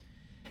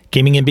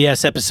Gaming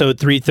NBS episode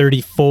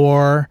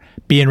 334,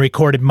 being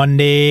recorded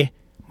Monday,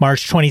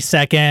 March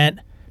 22nd,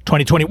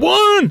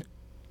 2021.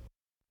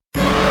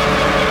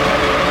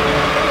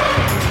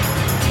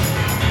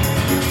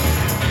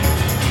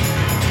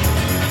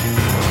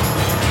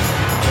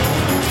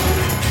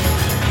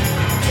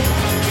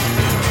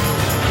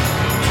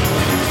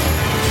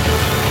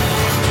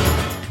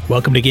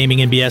 Welcome to Gaming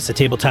NBS, a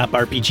tabletop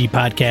RPG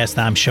podcast.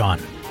 I'm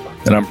Sean.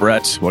 And I'm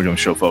Brett. Welcome to the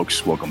show,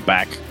 folks. Welcome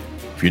back.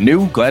 If you're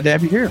new, glad to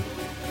have you here.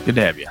 Good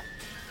to have you.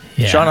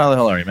 Yeah. Sean, how the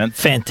hell are you, man?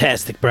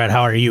 Fantastic, Brett.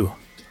 How are you?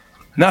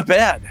 Not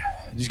bad.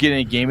 Did you get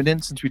any gaming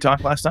in since we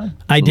talked last time?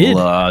 I did.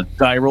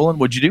 Die rolling.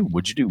 What'd you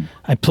do?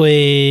 I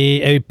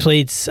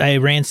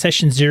ran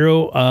session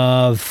 0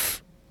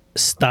 of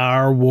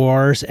Star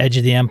Wars Edge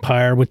of the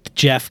Empire with the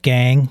Jeff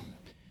gang.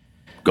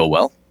 Go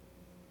well?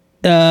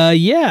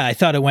 Yeah, I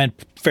thought it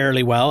went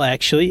fairly well,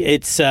 actually.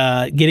 It's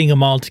getting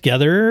them all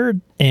together,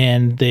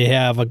 and they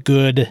have a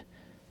good...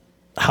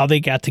 How they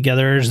got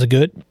together is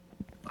good.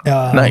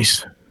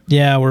 Nice.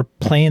 Yeah, we're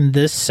playing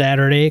this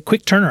Saturday.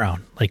 Quick turnaround.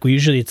 Like,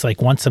 it's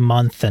like once a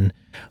month, and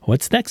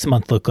what's next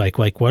month look like?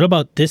 Like, what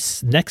about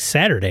this next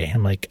Saturday?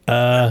 I'm like,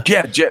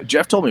 Yeah,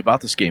 Jeff told me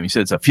about this game. He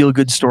said it's a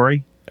feel-good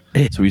story.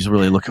 So he's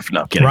really looking for...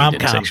 No, I'm kidding.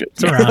 Rom-com.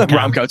 It's a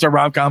rom-com. It's a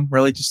rom-com,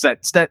 really, just set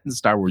in the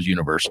Star Wars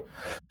universe.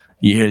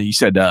 Yeah, he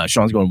said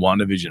Sean's going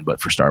WandaVision,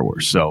 but for Star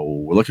Wars. So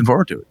we're looking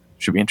forward to it.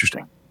 Should be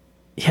interesting.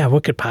 Yeah,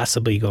 what could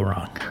possibly go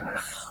wrong?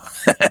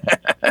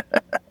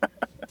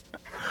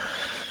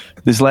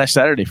 This last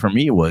Saturday for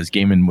me was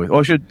gaming with...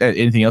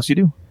 anything else you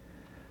do?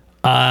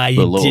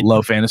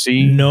 Low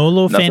fantasy? No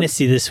low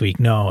fantasy this week,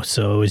 no.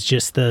 So it was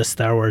just the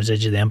Star Wars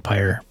Edge of the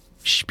Empire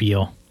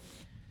spiel.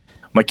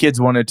 My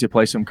kids wanted to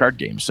play some card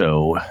games,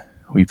 so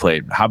we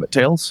played Hobbit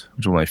Tales,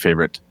 which was my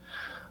favorite,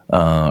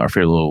 our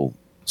favorite little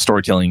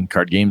storytelling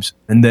card games.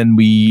 And then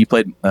we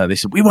played, they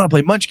said, we want to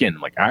play Munchkin.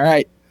 I'm like, all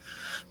right.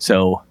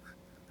 So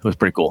it was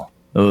pretty cool.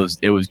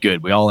 It was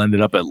good. We all ended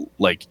up at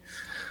like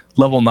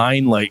level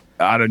 9, like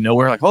out of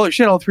nowhere, like, holy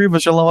shit, all three of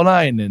us are level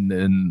 9.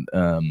 And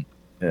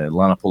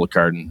Lana pulled a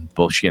card, and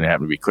both she and I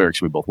happened to be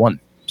clerics. We both won.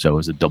 So it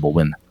was a double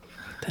win.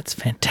 That's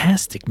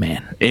fantastic,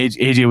 man.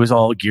 AJ was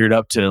all geared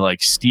up to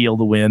like steal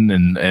the win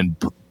and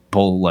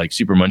pull like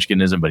super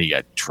munchkinism, but he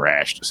got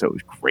trashed. So it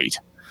was great.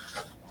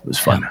 It was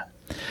fun. Yeah.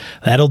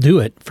 That'll do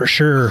it for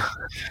sure.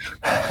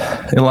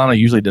 Ilana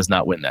usually does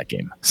not win that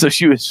game. So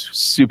she was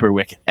super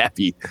wicked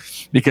happy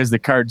because the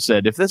card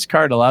said, if this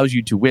card allows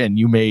you to win,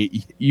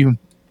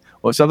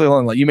 something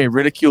along like you may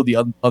ridicule the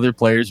other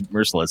players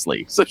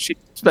mercilessly. So she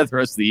spent the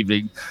rest of the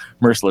evening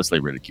mercilessly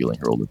ridiculing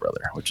her older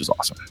brother, which is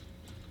awesome.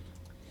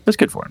 It was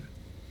good for him.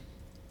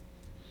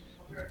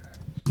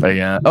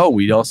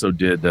 We also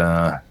did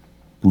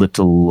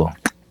little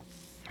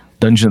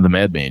Dungeon of the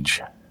Mad Mage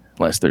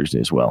last Thursday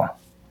as well.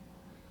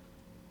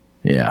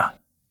 Yeah.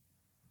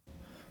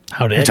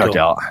 How did it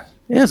go?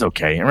 It was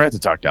okay. And we're going to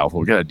talk to Alpha.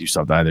 We got to do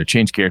something. Either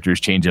change characters,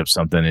 change up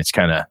something. It's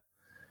kind of...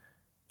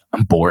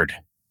 I'm bored.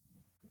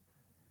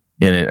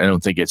 And I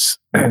don't think it's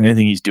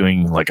anything he's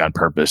doing like on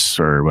purpose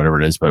or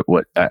whatever it is. But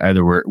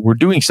either we're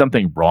doing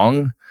something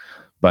wrong,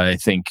 but I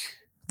think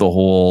the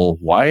whole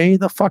why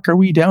the fuck are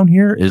we down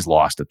here is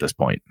lost at this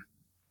point.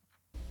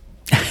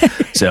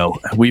 So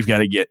we got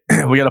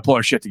to pull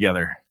our shit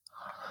together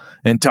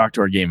and talk to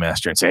our game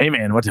master and say, hey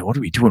man, what are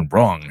we doing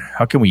wrong?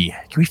 How can we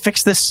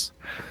fix this?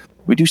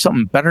 Can we do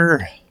something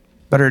better,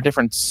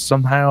 different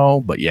somehow?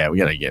 But yeah, we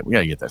gotta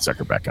get that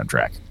sucker back on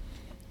track.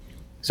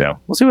 So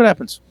we'll see what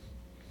happens.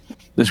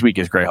 This week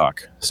is Greyhawk,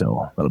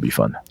 so that'll be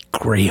fun.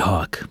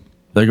 Greyhawk.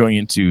 They're going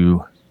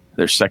into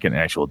their second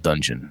actual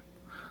dungeon.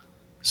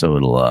 So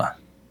it'll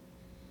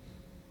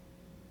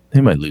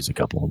they might lose a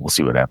couple. We'll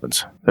see what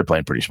happens. They're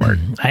playing pretty smart.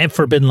 I have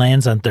Forbidden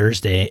Lands on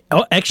Thursday.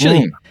 Oh,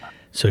 actually,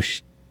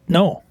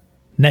 no.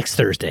 Next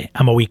Thursday.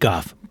 I'm a week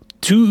off.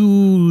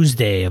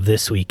 Tuesday of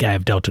this week, I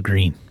have Delta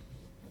Green.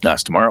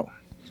 That's tomorrow.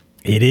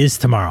 It is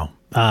tomorrow.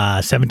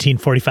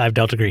 17:45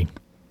 Delta Green.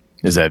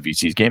 Is that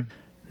VC's game?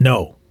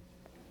 No.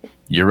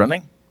 You're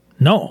running?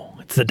 No.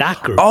 It's the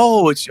doc group.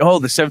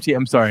 The 17.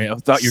 I'm sorry. I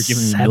thought you were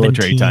giving me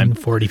military time.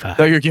 17:45. I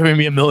thought you were giving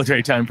me a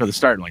military time for the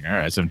start. I'm like, all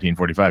right,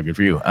 17:45. Good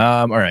for you.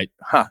 All right.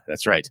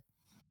 That's right.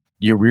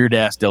 You're weird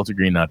ass Delta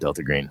Green, not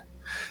Delta Green.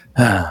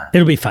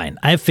 It'll be fine.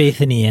 I have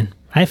faith in Ian.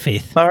 I have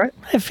faith. All right.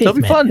 I have faith. It'll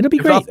be fun. It'll be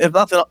great. If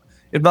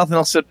nothing,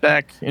 I'll sit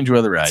back,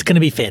 enjoy the ride. It's going to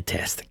be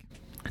fantastic.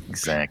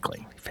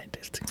 Exactly.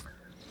 Fantastic.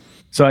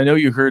 So I know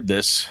you heard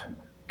this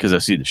because I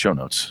see the show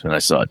notes and I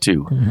saw it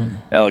too. Mm-hmm.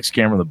 Alex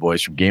Cameron, the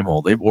boys from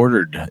Gamehole, they've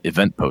ordered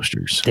event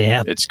posters. They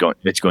have. It's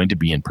going to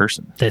be in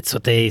person. That's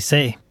what they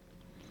say.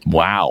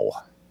 Wow.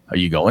 Are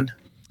you going?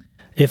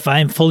 If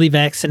I'm fully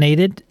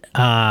vaccinated,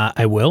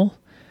 I will.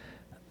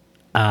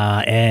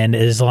 And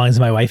as long as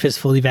my wife is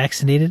fully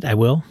vaccinated, I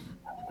will.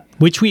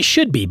 Which we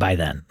should be by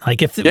then.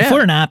 Like if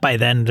we're not by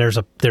then, there's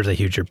a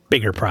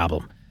bigger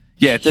problem.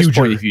 Yeah, at this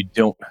point, if you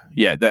don't,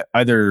 that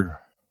either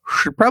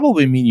should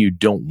probably mean you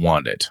don't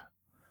want it,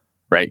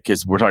 right?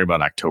 Because we're talking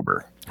about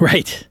October,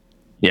 right?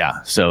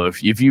 Yeah. So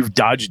if you've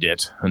dodged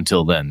it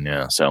until then,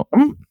 yeah. So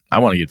I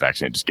want to get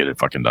vaccinated. Just get it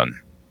fucking done.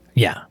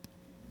 Yeah.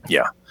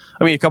 Yeah.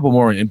 I mean, a couple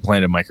more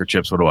implanted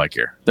microchips. What do I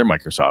care? They're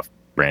Microsoft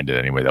branded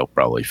anyway. They'll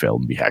probably fail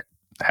and be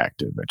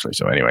hacked eventually.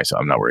 So anyway, so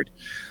I'm not worried.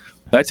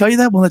 Did I tell you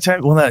that when I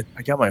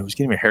was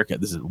getting my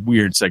haircut? This is a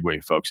weird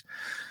segue, folks.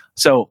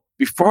 So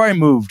before I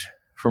moved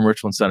from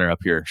Richland Center up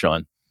here,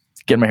 Sean,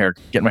 getting my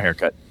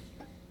haircut,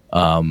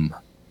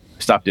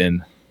 stopped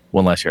in,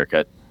 one last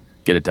haircut,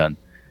 get it done.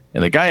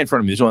 And the guy in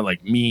front of me, there's only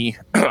like me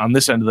on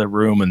this end of the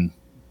room and,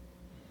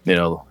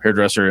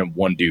 hairdresser and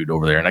one dude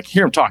over there. And I can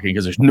hear him talking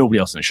because there's nobody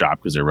else in the shop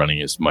because they're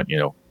running as much,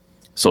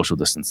 social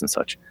distance and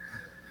such.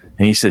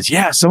 And he says,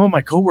 yeah, some of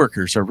my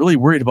coworkers are really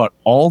worried about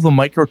all the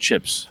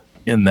microchips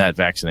in that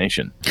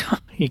vaccination.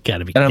 You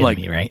gotta be kidding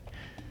me, right?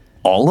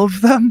 All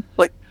of them?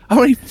 Like, how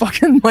many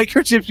fucking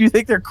microchips do you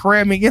think they're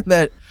cramming in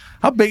that?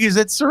 How big is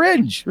that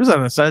syringe? It was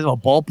on the size of a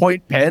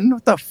ballpoint pen.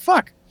 What the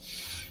fuck?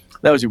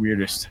 That was the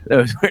weirdest. That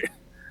was weird.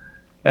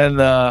 And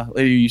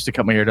lady who used to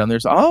cut my hair down there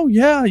said, oh,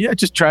 yeah,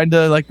 just trying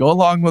to, go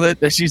along with it.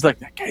 And she's like,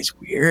 that guy's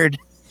weird.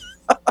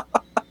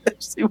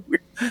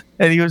 Weird.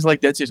 And he was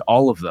like, that's just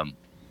all of them.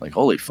 Like,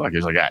 holy fuck. He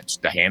was like,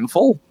 just a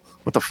handful?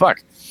 What the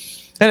fuck?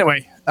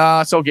 Anyway,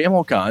 so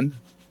GameholeCon.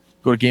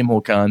 Go to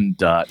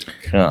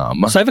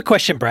GameholeCon.com. So I have a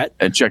question, Brett.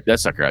 And check that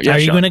sucker out. Yeah, are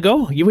you going to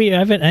go? I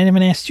haven't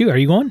asked you. Are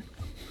you going?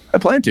 I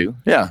plan to,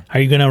 yeah. Are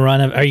you going to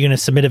are you going to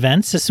submit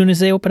events as soon as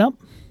they open up?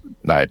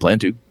 I plan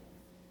to.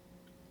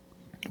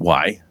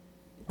 Why?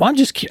 Well, I'm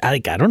just I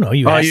don't know.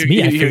 You asked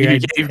me.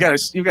 You've got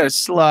a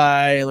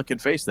sly looking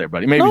face there,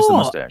 buddy. Maybe it's the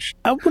mustache.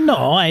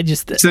 No,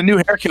 it's a new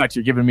haircut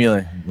you're giving me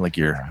like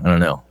you're, I don't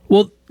know.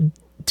 Well,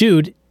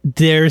 dude,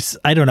 there's,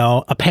 I don't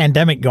know, a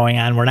pandemic going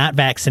on. We're not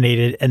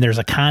vaccinated, and there's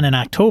a con in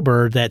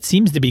October that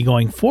seems to be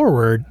going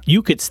forward.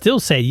 You could still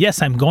say,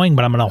 yes, I'm going,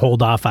 but I'm going to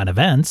hold off on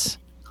events.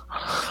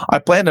 I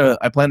plan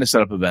to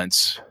set up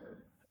events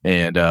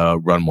and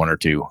run one or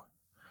two,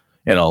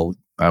 and I'll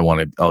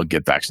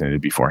get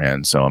vaccinated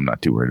beforehand, so I'm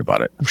not too worried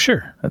about it.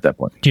 Sure. At that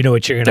point. Do you know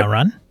what you're going to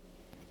run?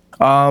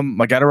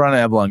 I got to run an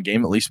Avalon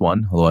game, at least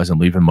one. Otherwise, I'm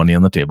leaving money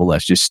on the table.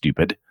 That's just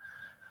stupid.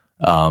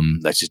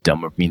 That's just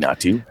dumb of me not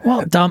to.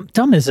 Well,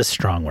 dumb is a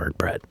strong word,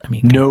 Brett. I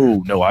mean,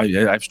 no, I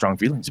have strong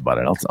feelings about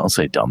it. I'll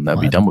say dumb.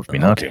 That'd be dumb of me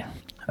not to.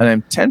 And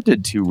I'm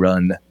tempted to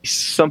run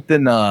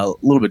something a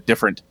little bit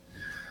different.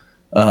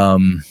 I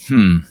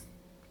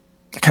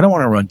kind of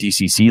want to run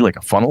DCC like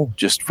a funnel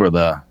just for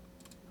the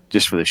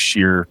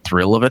sheer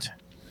thrill of it,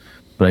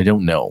 but I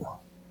don't know.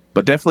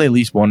 But definitely at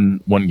least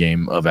one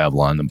game of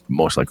Avalon,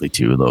 most likely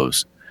two of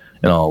those,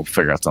 and I'll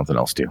figure out something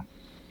else too.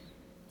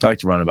 I like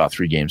to run about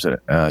 3 games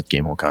at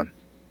GameholeCon,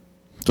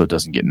 so it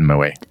doesn't get in my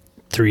way.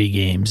 3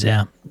 games,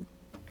 yeah.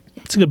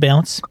 It's a good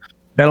balance.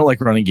 I don't like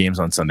running games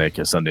on Sunday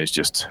because Sunday's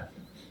just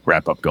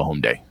wrap up, go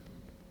home day.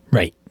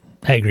 Right.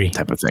 I agree.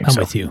 Type of thing. I'm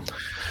with you.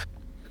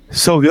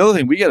 So the other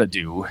thing we got to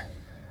do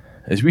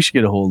is we should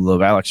get a hold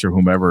of Alex or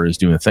whomever is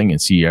doing a thing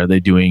and see, are they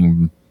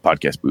doing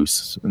podcast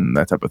boosts and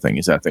that type of thing?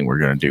 Is that a thing we're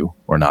going to do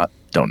or not?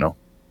 Don't know.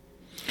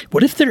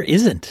 What if there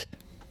isn't?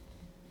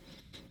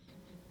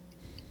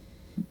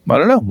 I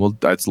don't know. Well,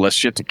 that's less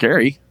shit to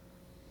carry.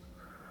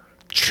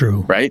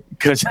 True. Right?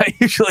 Because I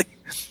usually,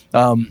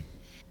 I'll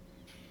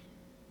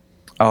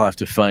have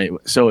to find.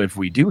 So if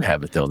we do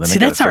have it though, then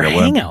that's our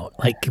hangout.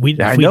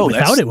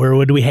 Without it, where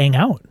would we hang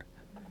out?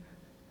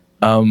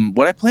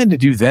 What I plan to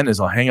do then is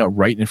I'll hang out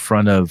right in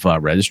front of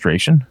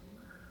registration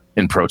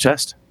in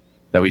protest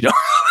that we don't.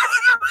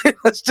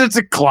 Let's just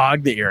to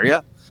clog the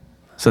area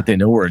so that they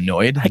know we're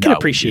annoyed. I can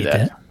appreciate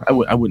that.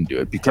 I wouldn't do it.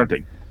 It'd be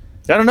tempting.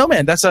 I don't know,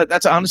 man. That's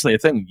honestly a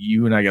thing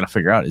you and I got to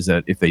figure out is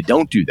that if they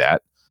don't do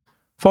that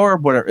for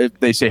whatever, if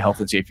they say health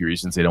and safety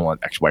reasons, they don't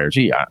want X, Y, or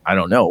Z. I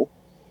don't know.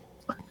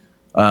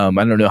 I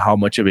don't know how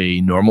much of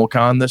a normal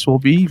con this will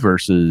be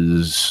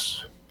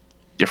versus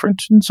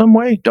different in some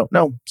way. Don't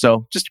know.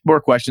 So just more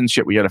questions,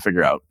 shit we got to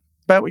figure out.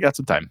 But we got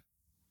some time.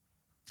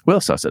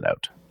 We'll suss it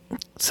out.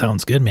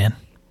 Sounds good, man.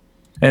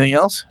 Anything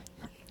else?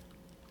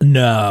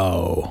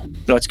 No.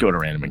 Let's go to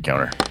Random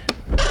Encounter.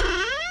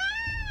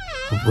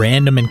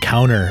 Random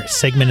Encounter,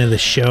 segment of the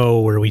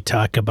show where we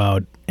talk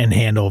about and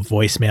handle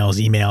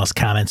voicemails, emails,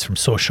 comments from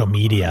social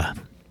media.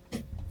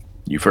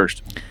 You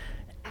first.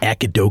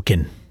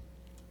 Akadoken.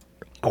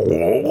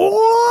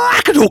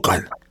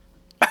 Akadoken.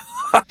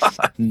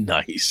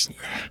 Nice.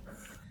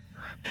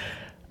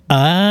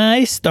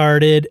 I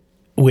started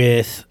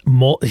with...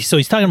 So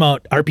he's talking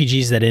about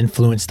RPGs that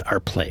influenced our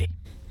play.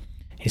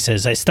 He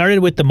says, I started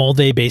with the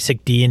Molde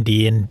basic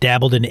D&D and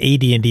dabbled in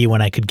AD&D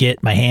when I could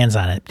get my hands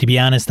on it. To be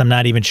honest, I'm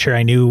not even sure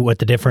I knew what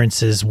the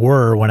differences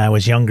were when I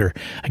was younger.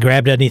 I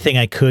grabbed anything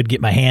I could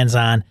get my hands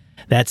on.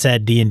 That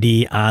said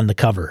D&D on the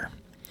cover.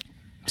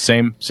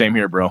 Same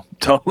here, bro.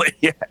 Totally.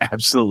 Yeah,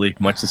 absolutely.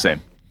 Much the same.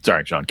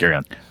 Sorry, Sean, carry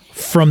on.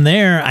 From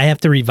there, I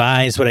have to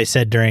revise what I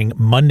said during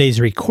Monday's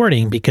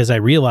recording because I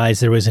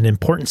realized there was an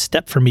important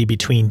step for me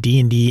between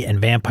D&D and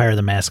Vampire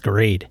the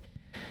Masquerade.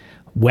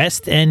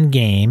 West End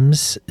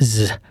Games'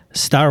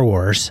 Star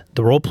Wars,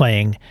 the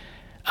role-playing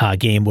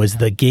game, was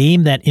the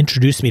game that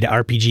introduced me to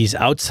RPGs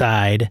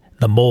outside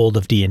the mold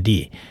of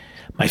D&D.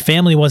 My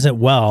family wasn't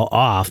well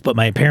off, but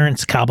my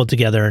parents cobbled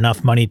together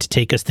enough money to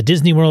take us to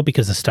Disney World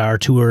because the Star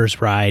Tours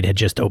ride had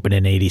just opened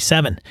in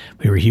 '87.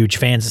 We were huge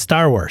fans of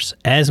Star Wars.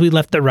 As we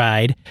left the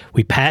ride,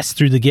 we passed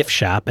through the gift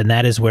shop, and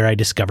that is where I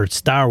discovered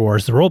Star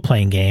Wars, the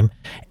role-playing game,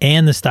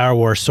 and the Star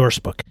Wars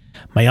sourcebook.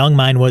 My young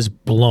mind was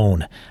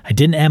blown. I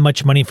didn't have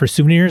much money for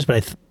souvenirs,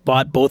 but I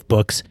bought both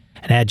books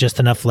and had just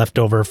enough left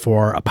over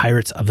for a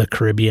Pirates of the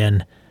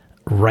Caribbean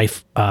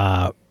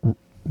rifle.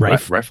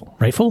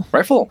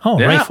 Rifle. Oh,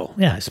 yeah. Rifle.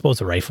 Yeah, I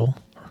suppose a rifle.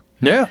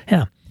 Yeah.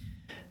 Yeah.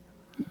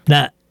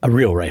 Not a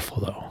real rifle,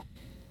 though.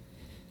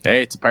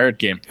 Hey, it's a pirate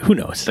game. Who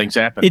knows? Things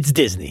happen. It's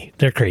Disney.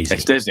 They're crazy.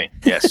 It's Disney.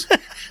 Yes.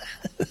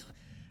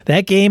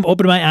 That game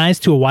opened my eyes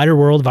to a wider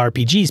world of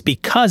RPGs.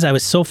 Because I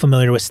was so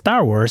familiar with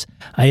Star Wars,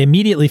 I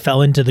immediately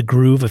fell into the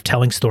groove of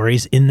telling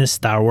stories in this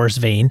Star Wars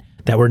vein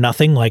that were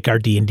nothing like our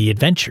D&D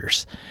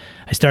adventures.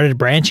 I started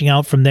branching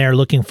out from there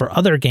looking for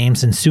other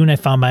games, and soon I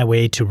found my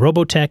way to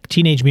Robotech,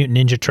 Teenage Mutant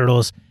Ninja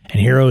Turtles,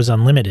 and Heroes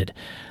Unlimited.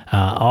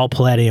 All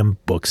Palladium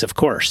books, of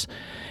course.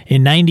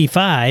 In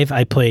 '95,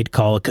 I played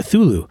Call of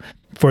Cthulhu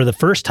for the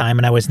first time,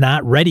 and I was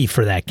not ready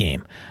for that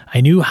game.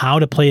 I knew how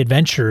to play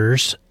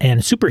adventures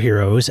and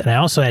superheroes, and I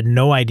also had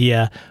no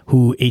idea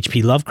who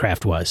H.P.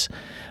 Lovecraft was.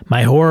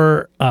 My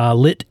horror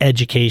lit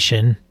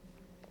education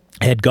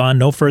had gone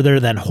no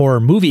further than horror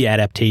movie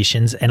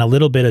adaptations and a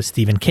little bit of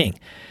Stephen King.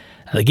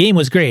 The game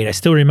was great. I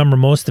still remember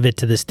most of it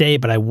to this day,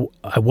 but I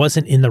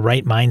wasn't in the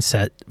right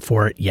mindset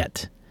for it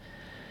yet.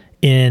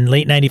 In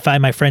late '95,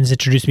 my friends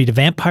introduced me to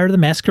Vampire the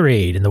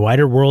Masquerade and the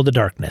Wider World of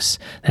Darkness.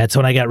 That's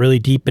when I got really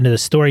deep into the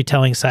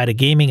storytelling side of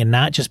gaming, and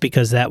not just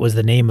because that was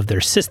the name of their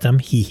system,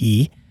 hee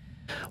hee.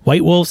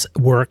 White Wolf's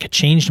work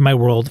changed my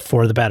world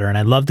for the better, and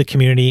I loved the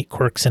community,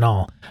 quirks and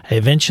all. I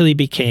eventually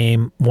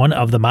became one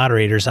of the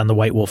moderators on the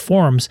White Wolf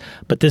forums,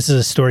 but this is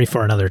a story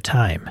for another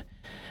time.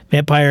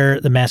 Vampire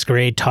the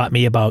Masquerade taught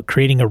me about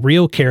creating a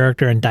real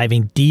character and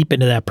diving deep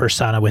into that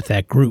persona with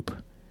that group.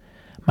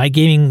 My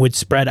gaming would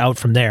spread out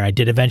from there. I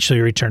did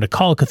eventually return to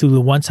Call of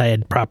Cthulhu once I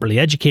had properly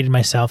educated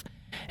myself,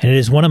 and it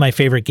is one of my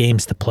favorite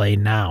games to play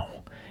now.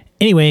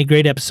 Anyway,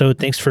 great episode.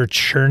 Thanks for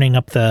churning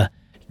up the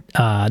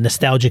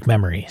nostalgic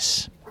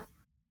memories.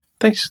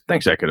 Thanks,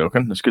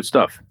 Akadoken. That's good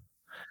stuff.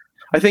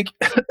 I think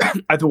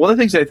one of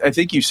the things I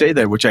think you say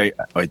there, which I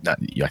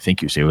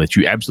think you say, that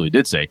you absolutely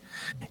did say,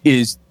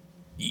 is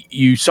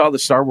you saw the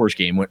Star Wars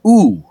game, went,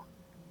 ooh,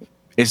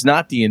 it's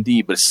not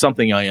D&D, but it's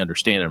something I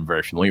understand and I'm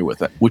very familiar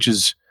with it, which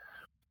is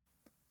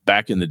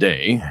back in the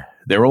day,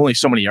 there were only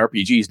so many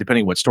RPGs,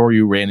 depending what story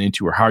you ran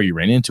into or how you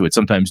ran into it.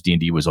 Sometimes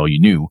D&D was all you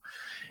knew.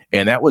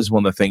 And that was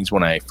one of the things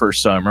when I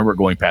first saw, I remember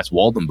going past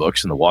Walden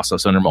Books in the Wausau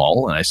Center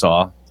Mall, and I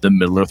saw the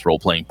Middle-earth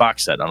role-playing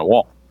box set on a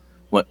wall. I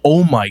went,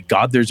 oh my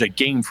God, there's a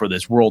game for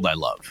this world I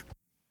love.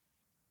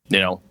 You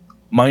know,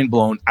 mind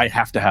blown. I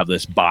have to have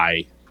this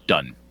by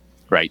done,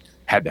 right?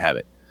 Had to have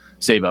it.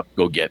 Save up,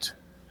 go get.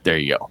 There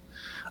you go.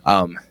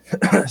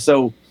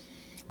 So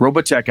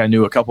Robotech, I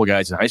knew a couple of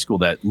guys in high school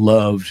that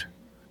loved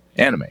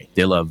anime.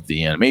 They loved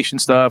the animation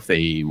stuff.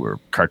 They were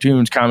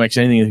cartoons, comics,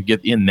 anything to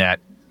get in that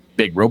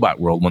big robot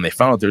world. When they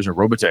found out there's a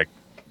Robotech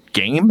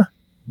game,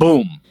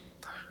 boom.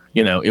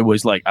 You know, it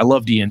was like, I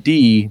love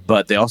D&D,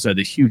 but they also had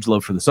this huge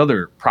love for this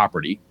other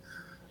property,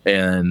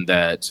 and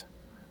that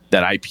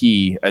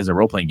IP as a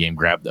role-playing game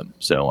grabbed them.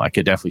 So I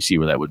could definitely see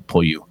where that would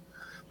pull you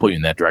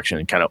in that direction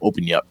and kind of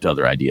open you up to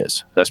other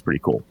ideas. That's pretty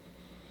cool.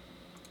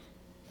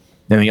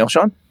 Anything else,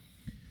 Sean?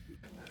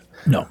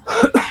 No.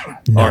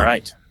 All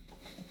right.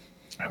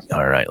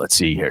 Let's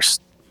see here.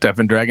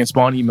 Stefan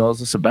Dragonspawn emails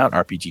us about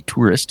RPG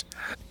Tourist.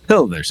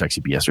 Hello there,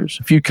 sexy BSers.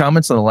 A few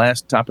comments on the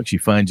last topics you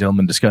fine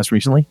gentlemen discussed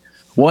recently.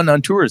 One,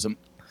 on tourism.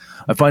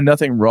 I find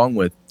nothing wrong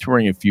with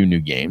touring a few new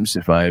games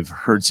if I've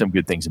heard some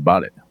good things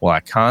about it. While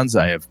at cons,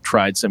 I have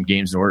tried some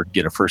games in order to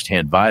get a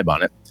first-hand vibe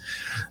on it.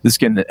 This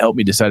can help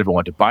me decide if I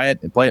want to buy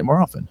it and play it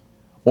more often.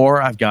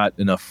 Or I've got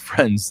enough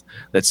friends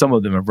that some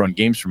of them have run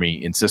games for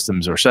me in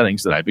systems or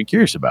settings that I've been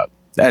curious about.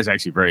 That is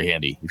actually very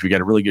handy. If you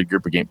got a really good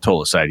group of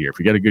total aside here, if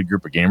you got a good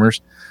group of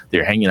gamers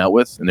they're hanging out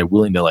with and they're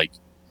willing to like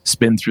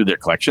spin through their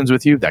collections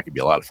with you, that could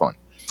be a lot of fun.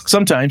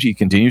 Sometimes, he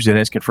continues, it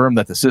has confirmed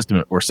that the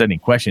system or setting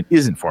question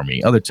isn't for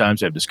me. Other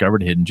times I've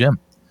discovered a hidden gem.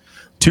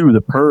 2,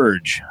 the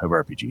purge of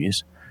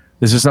RPGs.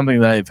 This is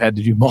something that I've had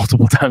to do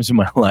multiple times in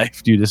my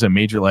life due to some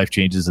major life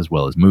changes as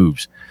well as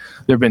moves.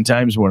 There have been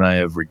times when I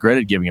have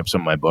regretted giving up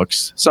some of my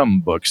books. Some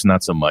books,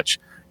 not so much.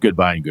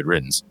 Goodbye and good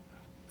riddance.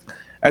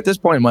 At this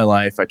point in my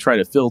life, I try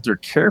to filter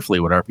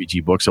carefully what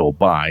RPG books I will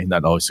buy,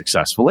 not always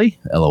successfully,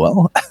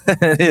 LOL.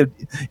 And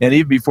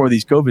even before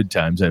these COVID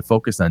times, I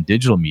focused on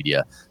digital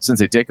media since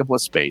they take up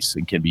less space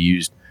and can be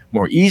used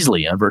more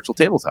easily on virtual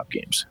tabletop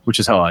games, which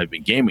is how I've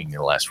been gaming in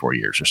the last 4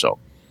 years or so.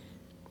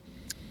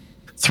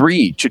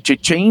 3,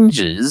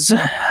 changes.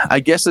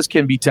 I guess this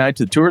can be tied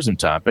to the tourism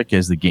topic,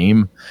 as the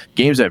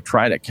games I've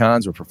tried at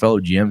cons or for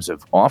fellow GMs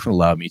have often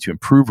allowed me to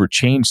improve or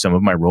change some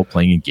of my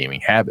role-playing and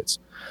gaming habits.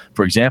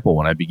 For example,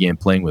 when I began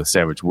playing with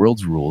Savage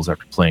Worlds rules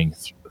after playing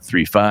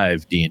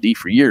 3.5 D&D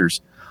for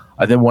years,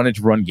 I then wanted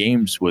to run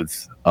games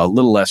with a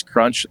little less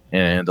crunch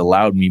and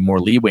allowed me more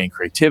leeway and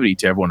creativity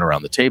to everyone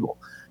around the table.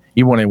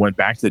 Even when I went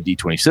back to the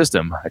D20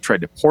 system, I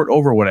tried to port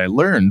over what I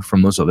learned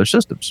from those other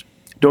systems.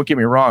 Don't get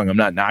me wrong, I'm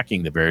not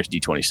knocking the various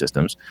D20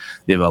 systems.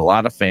 They have a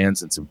lot of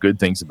fans and some good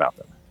things about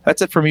them.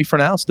 That's it for me for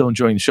now. Still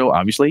enjoying the show,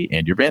 obviously,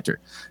 and your banter.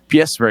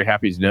 P.S. Very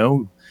happy to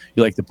know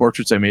you like the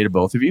portraits I made of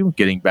both of you.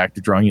 Getting back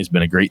to drawing has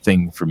been a great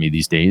thing for me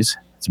these days.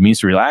 It's a means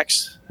to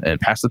relax and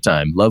pass the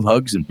time. Love,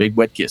 hugs, and big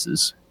wet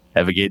kisses.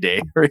 Have a gay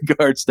day.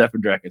 Regards,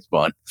 Stefan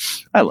Drakenspawn.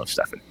 I love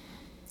Stefan.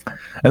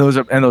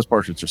 And those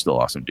portraits are still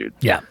awesome, dude.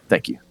 Yeah.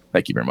 Thank you.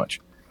 Thank you very much.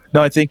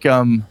 No, I think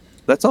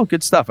that's all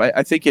good stuff.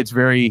 I think it's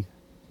very,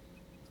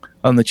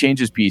 on the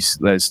changes piece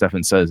that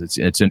Stefan says,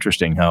 it's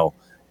interesting how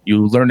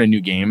you learn a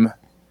new game,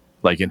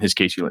 like in his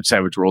case, you learn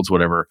Savage Worlds,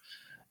 whatever,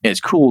 and it's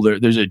cool.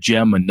 There's a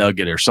gem, a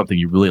nugget, or something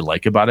you really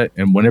like about it,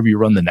 and whenever you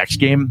run the next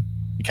game,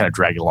 you kind of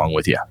drag it along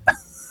with you.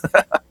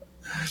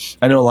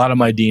 I know a lot of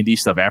my D&D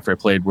stuff after I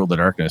played World of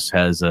Darkness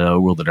has a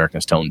World of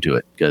Darkness tone to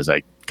it because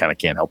I kind of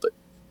can't help it.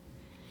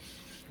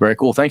 Very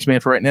cool. Thanks,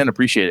 man, for writing in.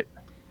 Appreciate it.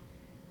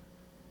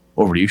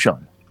 Over to you,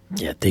 Sean.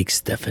 Yeah, thanks,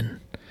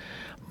 Stefan.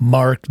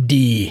 Mark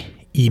D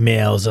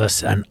emails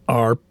us an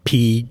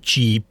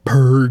RPG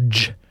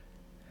Purge.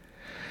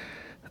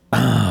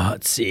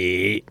 Let's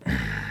see.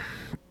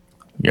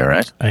 You all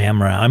right?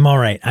 I'm all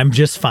right. I'm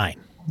just fine.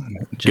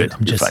 Good.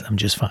 I'm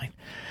just fine.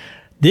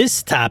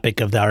 This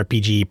topic of the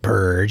RPG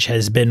Purge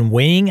has been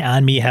weighing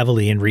on me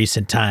heavily in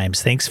recent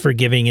times. Thanks for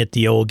giving it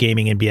the old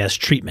Gaming and BS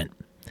treatment.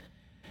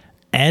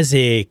 As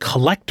a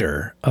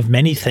collector of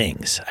many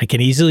things, I can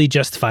easily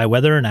justify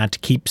whether or not to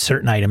keep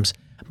certain items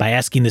by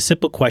asking the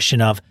simple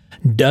question of,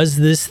 does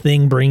this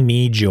thing bring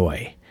me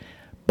joy?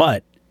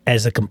 But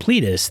as a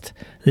completist,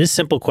 this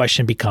simple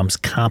question becomes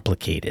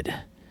complicated.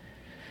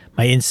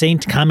 My insane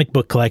comic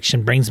book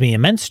collection brings me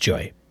immense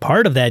joy.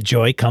 Part of that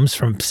joy comes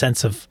from a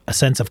sense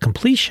of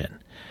completion.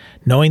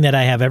 Knowing that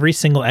I have every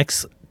single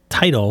X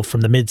title from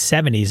the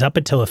mid-'70s up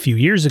until a few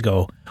years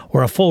ago,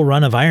 or a full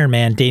run of Iron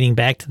Man dating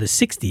back to the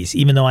 60s,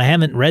 even though I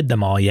haven't read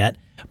them all yet,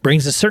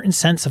 brings a certain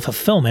sense of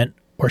fulfillment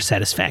or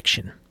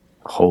satisfaction.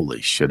 Holy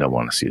shit, I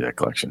want to see that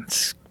collection.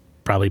 It's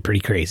probably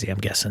pretty crazy, I'm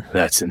guessing.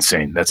 That's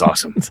insane. That's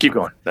awesome. Keep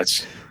going.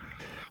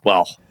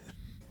 Wow.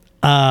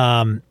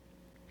 I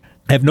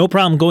have no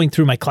problem going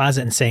through my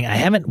closet and saying, I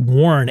haven't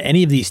worn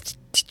any of these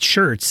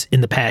shirts in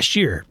the past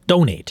year.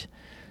 Donate.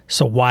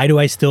 So why do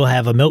I still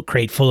have a milk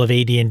crate full of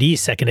AD&D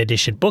second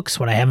edition books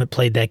when I haven't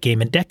played that game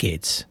in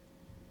decades?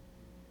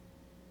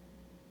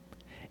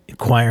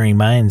 Inquiring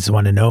minds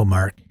want to know,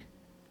 Mark.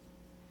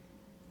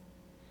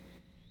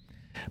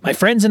 My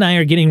friends and I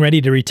are getting ready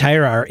to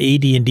retire our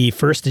AD&D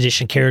first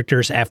edition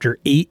characters after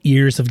 8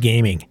 years of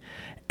gaming,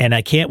 and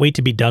I can't wait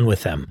to be done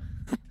with them.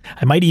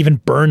 I might even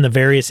burn the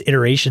various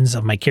iterations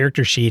of my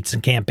character sheets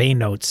and campaign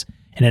notes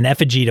in an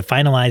effigy to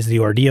finalize the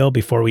ordeal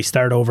before we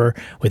start over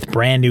with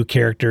brand new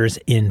characters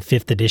in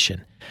 5th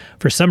edition.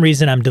 For some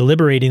reason, I'm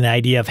deliberating the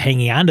idea of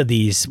hanging on to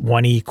these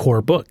 1E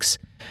core books.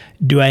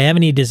 Do I have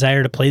any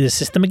desire to play the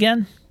system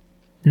again?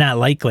 Not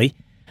likely.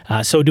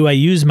 So do I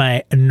use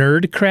my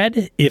nerd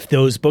cred if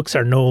those books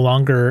are no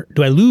longer...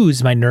 Do I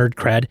lose my nerd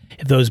cred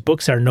if those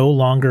books are no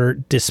longer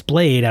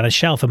displayed on a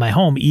shelf in my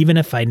home, even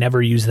if I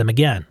never use them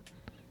again?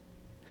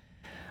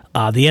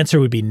 The answer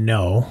would be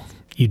no.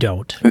 You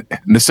don't.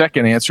 The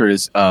second answer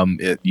is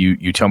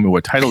you tell me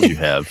what titles you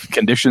have,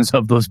 conditions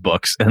of those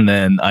books, and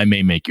then I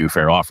may make you a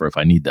fair offer if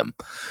I need them.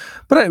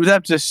 But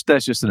that's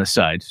just an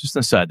aside. Just an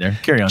aside there.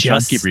 Carry on,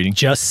 Sean. Keep reading.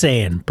 Just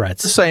saying, Brett.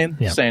 Just saying.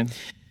 Yeah. Saying.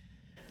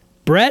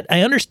 Brett,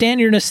 I understand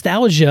your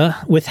nostalgia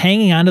with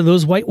hanging on to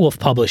those White Wolf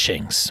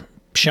publishings.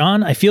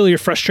 Sean, I feel your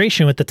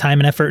frustration with the time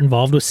and effort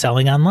involved with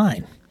selling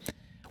online.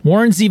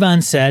 Warren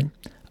Zevon said,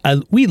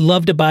 we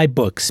love to buy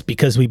books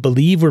because we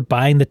believe we're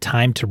buying the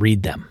time to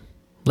read them.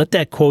 Let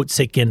that quote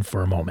sink in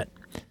for a moment.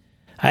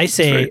 I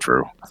say, very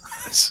true.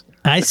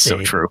 That's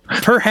so true.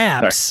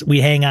 Perhaps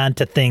we hang on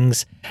to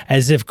things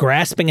as if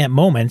grasping at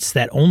moments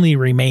that only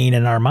remain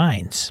in our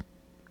minds.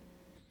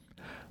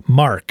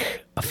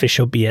 Mark,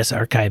 official BS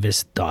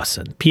archivist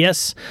Dawson.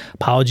 P.S.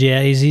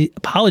 Apologies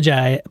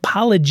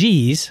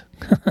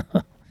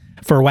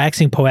for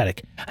waxing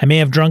poetic. I may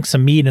have drunk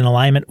some mead in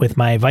alignment with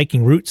my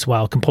Viking roots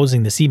while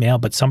composing this email,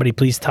 but somebody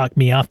please talk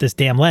me off this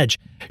damn ledge.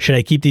 Should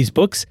I keep these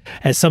books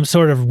as some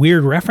sort of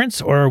weird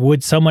reference, or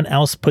would someone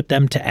else put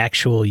them to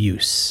actual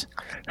use?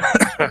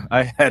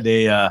 I had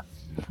a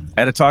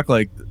talk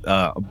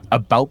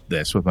about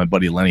this with my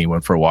buddy Lenny.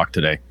 Went for a walk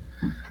today.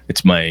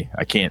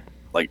 I can't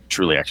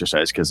truly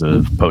exercise because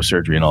of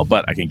post-surgery and all,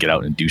 but I can get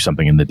out and do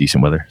something in the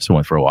decent weather. So I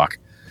went for a walk.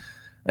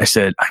 I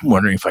said, I'm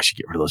wondering if I should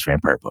get rid of those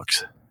vampire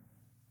books.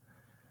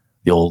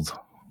 The old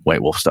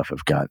White Wolf stuff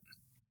I've got.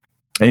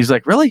 And he's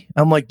like, really?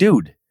 I'm like,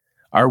 dude,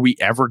 are we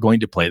ever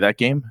going to play that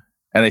game?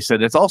 And I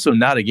said, it's also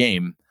not a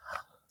game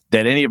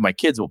that any of my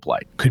kids will play.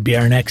 Could be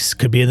in the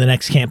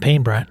next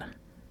campaign, Brett.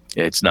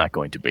 It's not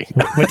going to be.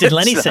 What did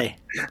Lenny say?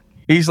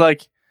 He's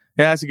like,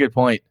 yeah, that's a good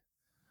point.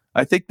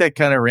 I think that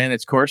kind of ran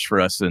its course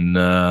for us and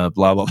blah,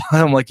 blah, blah.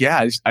 I'm like,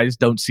 yeah, I just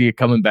don't see it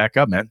coming back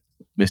up, man.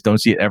 Just don't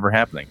see it ever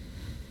happening.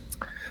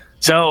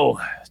 So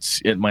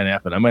it might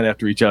happen. I might have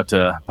to reach out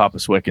to Papa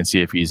Swick and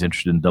see if he's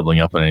interested in doubling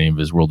up on any of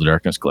his World of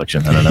Darkness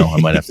collection. I don't know. I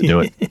might have to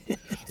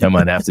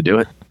do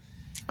it.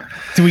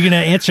 So we're gonna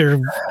answer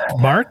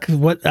Mark.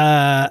 What?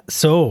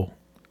 So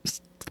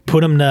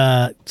put him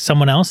to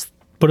someone else.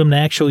 Put him to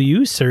actual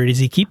use, or does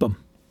he keep them?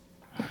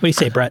 What do you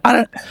say, Brett?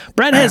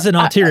 Brett has an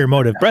ulterior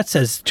motive. Brett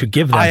says to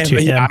give them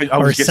to him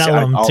or sell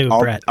them to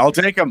Brett. I'll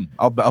take them.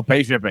 I'll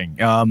pay shipping.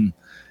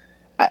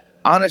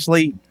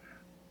 Honestly,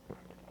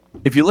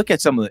 if you look at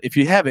if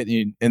you have it,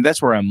 and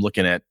that's where I'm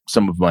looking at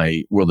some of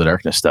my World of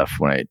Darkness stuff.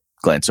 When I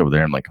glance over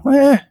there, I'm like,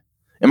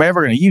 am I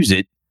ever going to use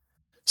it?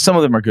 Some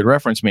of them are good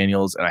reference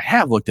manuals, and I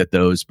have looked at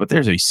those, but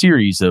there's a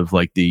series of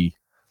like the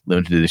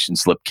limited edition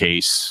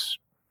slipcase,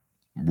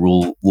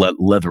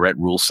 leatherette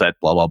rule set,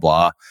 blah, blah,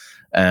 blah.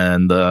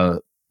 And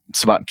the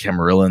Sabbat and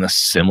Camarilla in a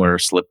similar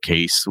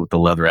slipcase with the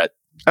leatherette.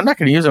 I'm not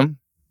going to use them.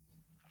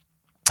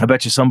 I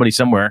bet you somebody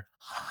somewhere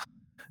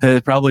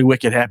is probably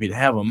wicked happy to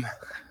have them.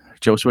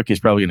 Joe Swick is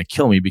probably going to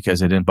kill me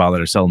because I didn't bother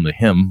to sell them to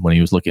him when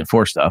he was looking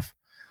for stuff.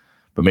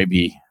 But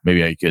maybe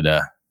I could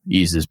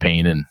ease his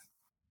pain and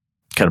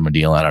cut him a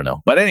deal. I don't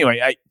know. But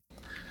anyway,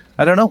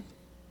 I don't know.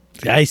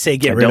 I say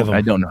get rid of him.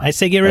 I don't know. I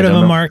say get rid of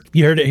him, Mark.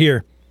 You heard it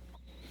here.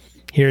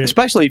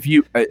 Especially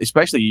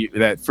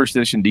that first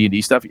edition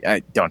D&D stuff,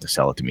 I don't have to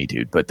sell it to me,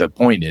 dude. But the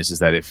point is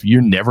that if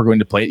you're never going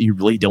to play it, you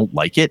really don't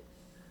like it,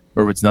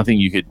 or if it's nothing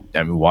you could,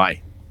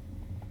 why?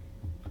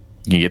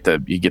 You get the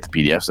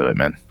PDFs of it,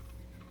 man.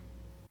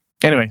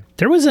 Anyway,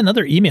 there was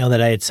another email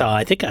that I saw,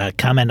 I think a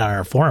comment on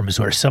our forums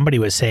where somebody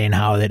was saying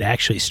how it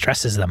actually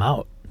stresses them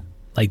out.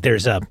 Like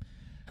there's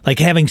like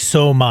having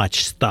so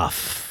much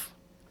stuff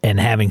and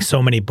having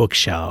so many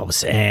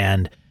bookshelves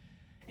and,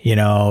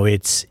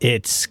 it's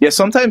yeah,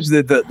 sometimes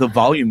the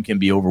volume can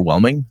be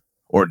overwhelming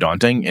or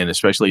daunting. And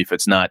especially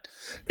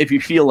if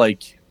you feel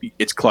like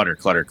it's clutter,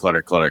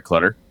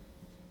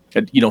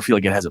 and you don't feel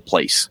like it has a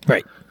place.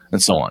 Right. And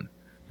so on.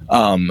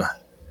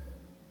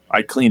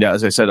 I cleaned out,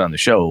 as I said on the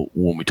show,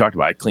 when we talked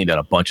about it, I cleaned out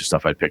a bunch of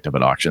stuff I picked up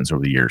at auctions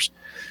over the years.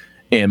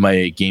 And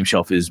my game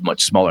shelf is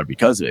much smaller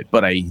because of it.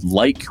 But I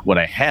like what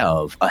I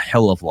have a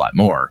hell of a lot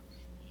more.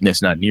 And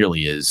it's not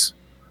nearly as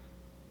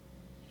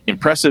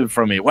impressive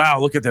from wow,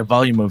 look at the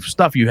volume of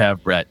stuff you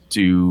have, Brett,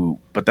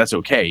 but that's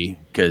okay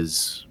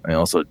because I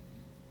don't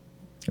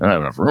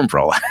have enough room for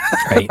all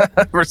that. Right.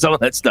 For some of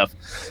that stuff.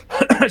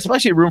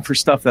 Especially room for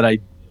stuff that I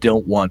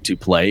don't want to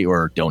play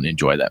or don't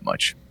enjoy that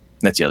much.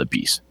 That's the other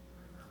piece.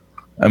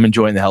 I'm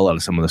enjoying the hell out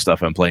of some of the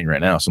stuff I'm playing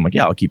right now. So I'm like,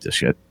 yeah, I'll keep this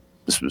shit.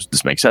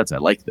 This makes sense. I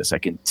like this. I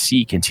can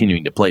see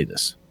continuing to play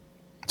this.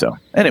 So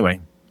anyway,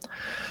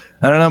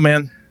 I don't know,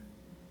 man.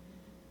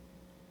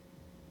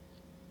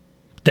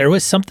 There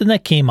was something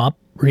that came up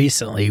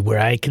recently where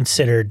I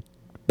considered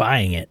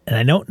buying it. And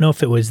I don't know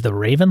if it was the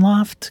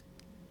Ravenloft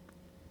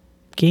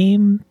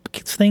game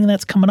thing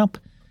that's coming up.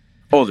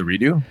 Oh, the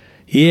redo?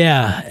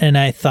 Yeah. And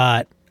I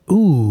thought,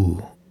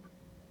 ooh,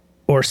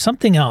 or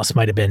something else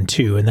might have been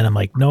too. And then I'm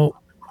like, no,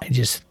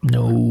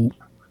 no.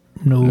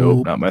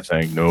 Nope, not my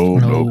thing.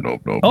 No.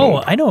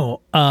 Oh, I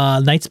know.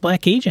 Knights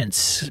Black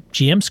Agents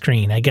GM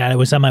screen. It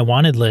was on my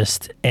wanted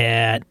list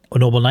at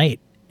Noble Knight,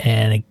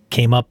 and it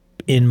came up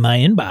in my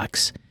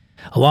inbox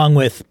along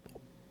with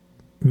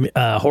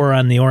Horror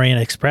on the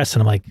Orient Express,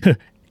 and I'm like,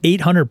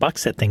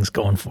 $800 that thing's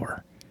going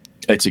for.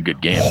 It's a good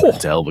game.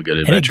 It's a hell of a good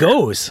adventure. And it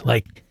goes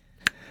like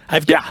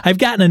I've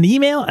gotten an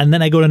email, and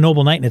then I go to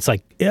Noble Knight, and it's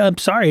like, yeah, I'm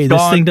sorry,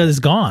 this thing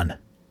is gone.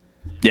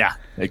 Yeah,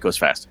 it goes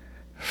fast.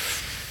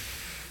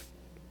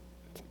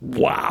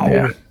 Wow.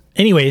 Yeah.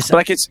 Anyways, but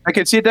I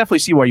could definitely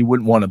see why you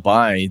wouldn't want to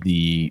buy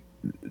the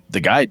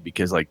guide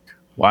because, like,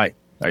 why?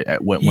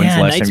 When's the last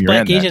Knights time you Black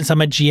ran that? Agents,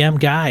 I'm a GM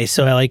guy,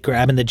 so I like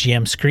grabbing the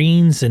GM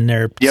screens, and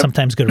they're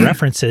sometimes good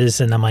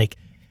references. And I'm like,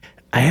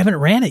 I haven't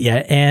ran it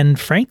yet, and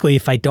frankly,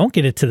 if I don't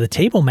get it to the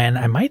table, man,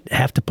 I might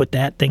have to put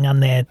that thing on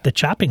the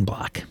chopping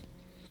block.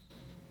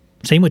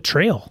 Same with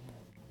Trail.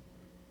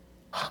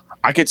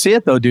 I could see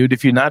it though, dude.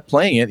 If you're not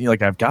playing it, you're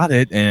like, I've got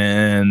it,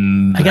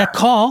 and I got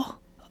Call,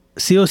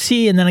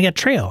 COC, and then I got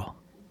Trail.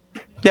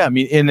 Yeah, I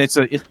mean, and it's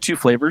two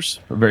flavors,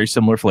 very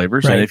similar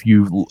flavors. Right. And if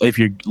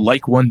you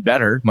like one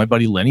better, my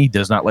buddy Lenny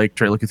does not like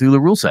Trail of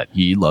Cthulhu rule set.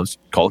 He loves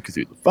Call of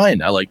Cthulhu.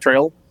 Fine, I like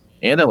Trail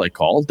and I like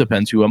Call.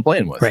 Depends who I'm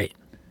playing with. Right.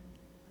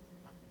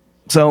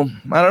 So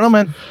I don't know,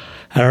 man.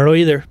 I don't know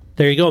either.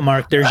 There you go,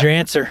 Mark. There's your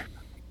answer.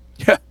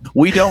 Yeah,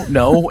 we don't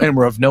know, and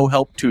we're of no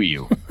help to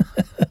you.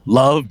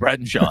 Love, Brett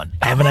and Sean.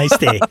 Have a nice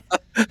day.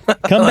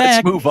 Come Let's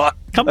back. move on.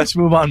 Let's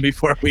move on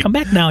before we come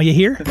back now. You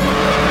hear?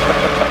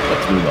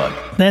 Let's move on.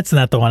 That's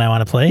not the one I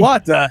want to play.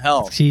 What the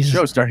hell? Jesus.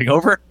 Show's starting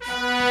over.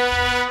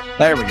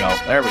 There we go.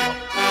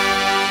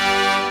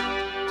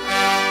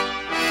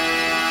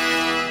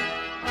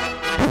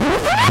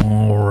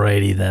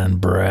 Alrighty then,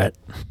 Brett.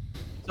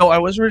 So I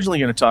was originally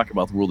going to talk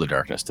about the World of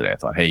Darkness today. I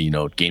thought, hey,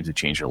 games that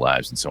change your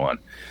lives and so on.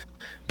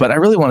 But I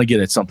really want to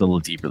get at something a little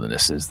deeper than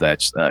this, is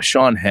that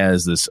Sean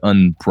has this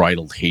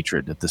unbridled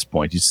hatred at this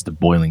point. He's just a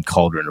boiling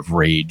cauldron of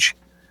rage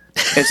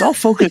It's all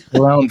focused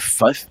around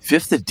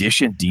fifth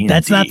edition D&D.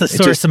 That's not the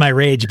source of my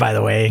rage, by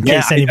the way, in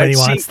case anybody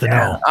wants to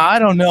know. I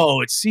don't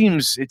know. It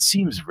seems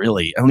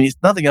really. I mean, it's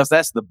nothing else.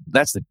 That's the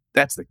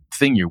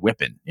thing you're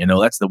whipping.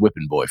 That's the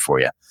whipping boy for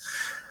you.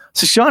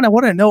 So, Sean, I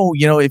want to know,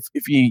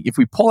 if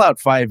we pull out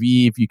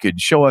 5e, if you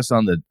could show us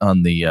on the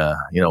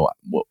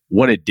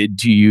what it did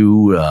to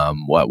you,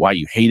 why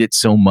you hate it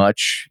so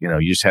much.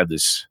 You just have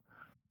this.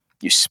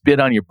 You spit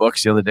on your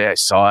books the other day. I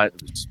saw it.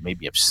 It made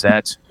me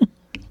upset. No,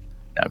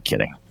 I'm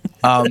kidding.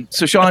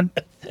 So, Sean,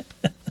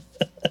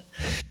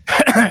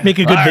 make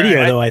a good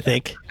video, though. I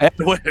think.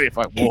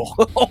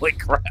 Holy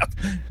crap!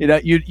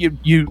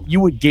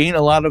 You would gain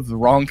a lot of the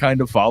wrong kind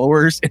of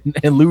followers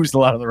and lose a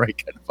lot of the right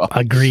kind of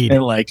followers. Agreed.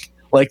 And like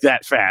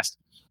that fast.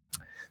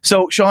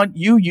 So, Sean,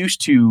 you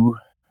used to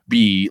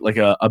be like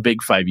a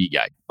big 5e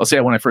guy. I'll say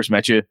when I first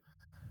met you,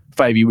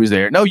 5e was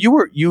there. No,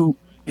 you're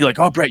like,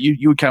 oh, Brett,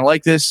 you would kind of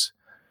like this.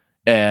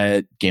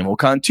 At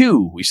GameOCon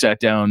 2, we sat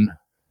down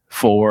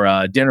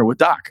for dinner with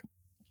Doc.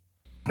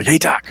 Like, hey,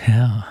 Doc.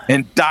 Yeah.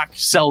 And Doc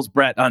sells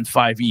Brett on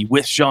 5e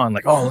with Sean.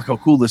 Like, oh, look how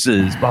cool this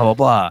is, blah, blah,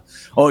 blah.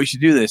 Oh, you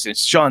should do this.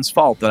 It's Sean's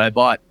fault that I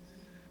bought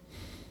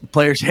the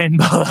Player's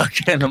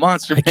Handbook and the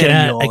Monster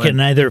Manual. I can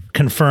neither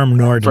confirm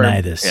nor deny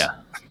this. Yeah.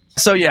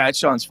 So, yeah, it's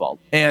Sean's fault.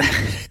 And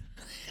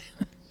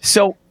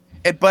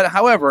but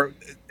however,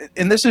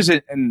 and this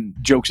isn't, and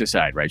jokes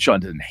aside, right? Sean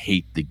doesn't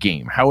hate the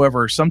game.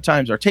 However,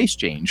 sometimes our tastes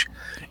change,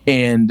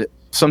 and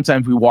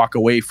sometimes we walk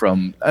away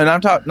from, and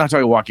I'm not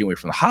talking walking away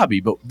from the hobby,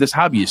 but this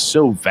hobby is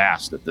so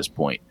vast at this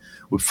point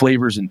with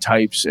flavors and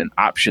types and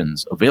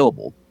options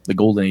available, the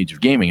golden age of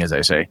gaming, as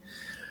I say.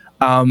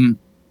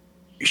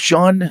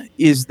 Sean,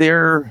 is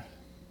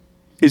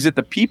it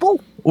the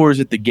people or is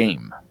it the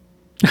game?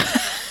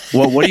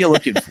 Well, what are you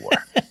looking for?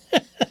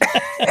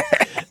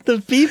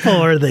 The people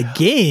or the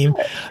game?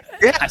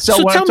 Yeah.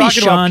 So tell me,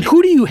 Sean,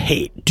 who do you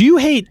hate? Do you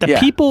hate the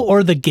people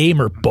or the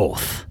game or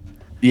both?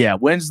 Yeah.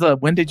 When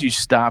did you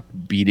stop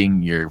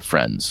beating your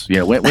friends?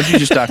 Yeah. When did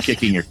you stop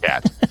kicking your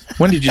cat?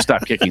 When did you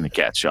stop kicking the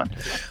cat, Sean?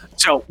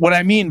 So what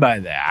I mean by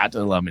that,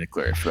 allow me to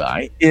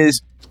clarify,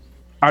 is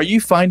are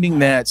you finding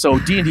that, so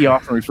D&D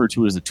often referred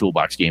to as the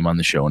toolbox game on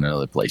the show and in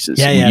other places.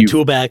 Yeah,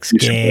 toolbox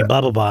game,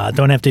 blah, blah, blah.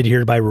 Don't have to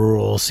adhere by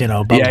rules,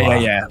 blah, blah,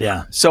 blah.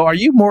 Yeah. So are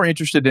you more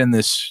interested in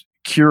this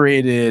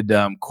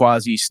curated,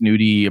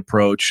 quasi-snooty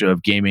approach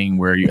of gaming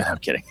where you... I'm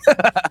kidding.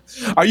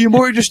 Are you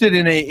more interested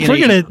in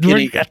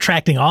we're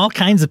attracting all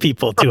kinds of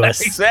people to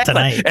us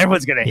tonight.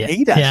 Everyone's going to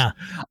hate us. Yeah.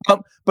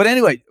 But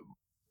anyway,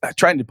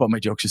 trying to put my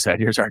jokes aside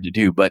here is hard to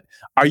do, but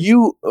are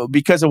you,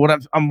 because of what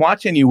I'm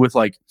watching you with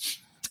like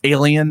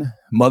Alien,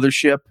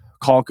 Mothership,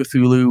 Call of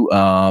Cthulhu,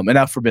 and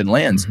now Forbidden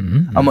Lands.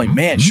 I'm like,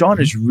 man,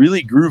 Sean is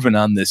really grooving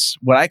on this,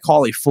 what I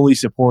call a fully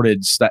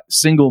supported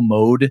single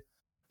mode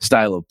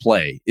style of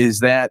play. Is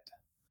that,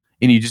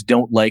 and you just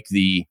don't like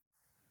the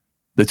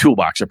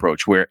toolbox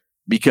approach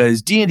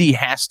because D&D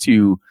has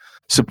to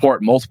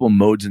support multiple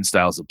modes and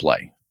styles of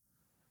play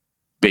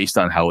based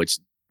on how it's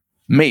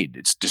made.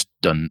 It's just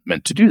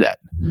meant to do that.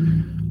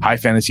 High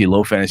fantasy,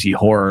 low fantasy,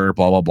 horror,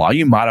 blah, blah, blah.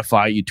 You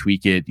modify, you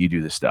tweak it, you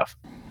do this stuff.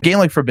 A game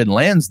like Forbidden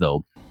Lands,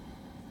 though,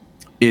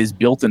 is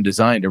built and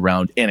designed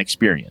around an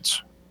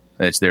experience.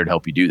 And it's there to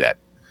help you do that.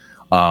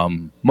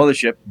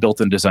 Mothership, built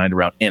and designed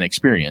around an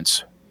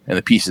experience. And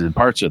the pieces and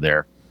parts are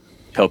there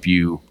to help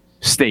you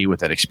stay with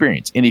that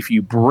experience. And if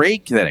you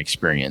break that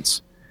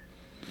experience,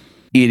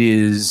 it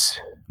is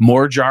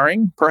more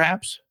jarring,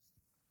 perhaps,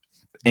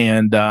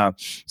 and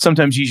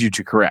sometimes easier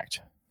to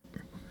correct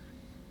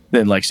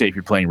than, like, say, if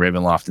you're playing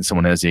Ravenloft and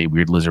someone has a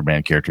weird lizard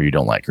man character you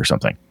don't like or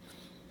something.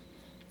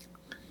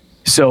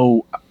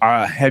 So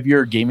have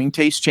your gaming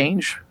tastes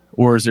changed?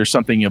 Or is there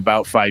something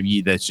about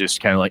 5e that's just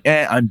kind of like,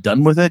 I'm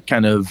done with it?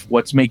 Kind of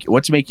what's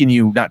making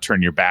you not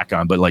turn your back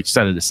on, but like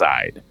set it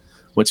aside?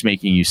 What's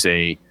making you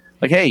say,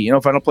 like, hey,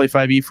 if I don't play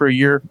 5e for a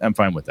year, I'm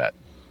fine with that?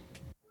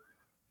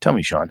 Tell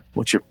me, Sean,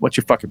 what's your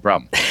fucking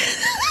problem?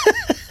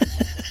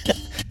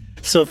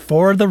 So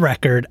for the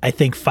record, I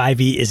think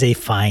 5e is a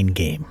fine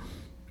game.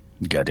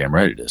 Goddamn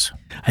right it is.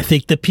 I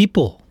think the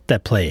people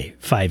that play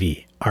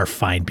 5e are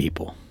fine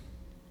people.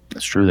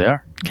 That's true, they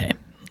are. Okay.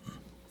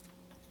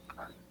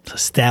 Let's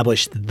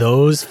establish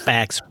those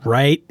facts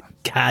right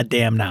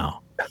goddamn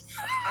now.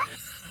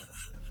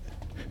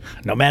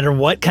 No matter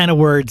what kind of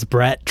words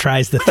Brett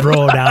tries to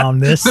throw down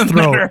this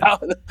throat.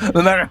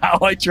 No matter how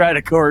I try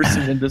to coerce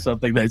him into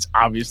something that's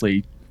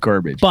obviously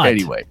garbage. But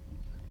anyway.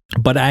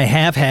 But I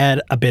have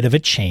had a bit of a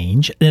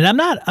change, and I'm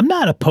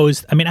not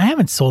opposed. I mean, I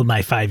haven't sold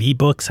my 5e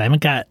books. I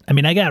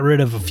got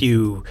rid of a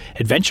few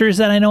adventures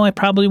that I know I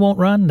probably won't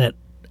run that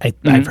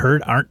I've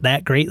heard aren't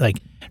that great, like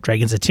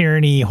Dragons of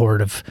Tyranny,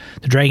 Horde of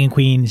the Dragon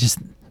Queen, just,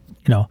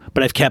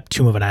 but I've kept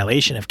Tomb of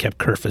Annihilation. I've kept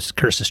Curse of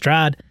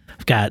Strahd.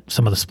 I've got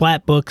some of the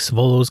Splat books,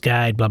 Volo's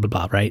Guide, blah, blah,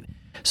 blah, right?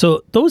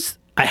 So those,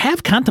 I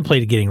have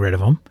contemplated getting rid of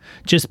them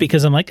just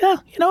because I'm like,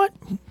 you know what?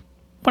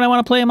 When I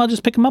want to play them, I'll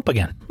just pick them up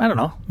again. I don't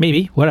know.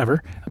 Maybe,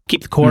 whatever.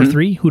 Keep the core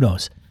 3. Who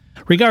knows?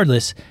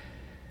 Regardless,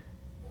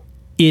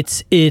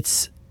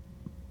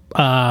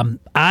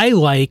 I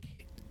like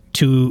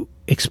to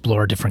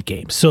explore different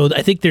games. So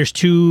I think there's I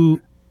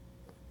don't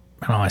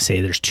want to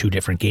say there's two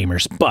different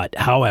gamers, but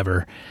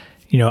however,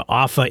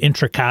 off of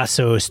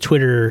Intricaso's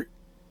Twitter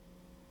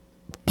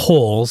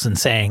polls and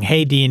saying,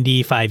 hey,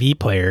 D&D 5e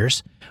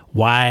players,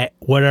 what's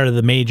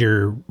the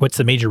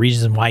major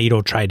reason why you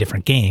don't try a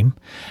different game?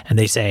 And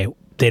they say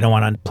they don't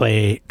want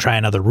to try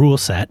another rule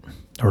set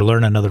or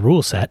learn another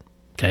rule set.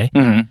 Okay.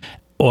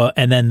 Mm-hmm.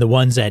 And then the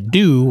ones that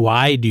do,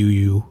 why do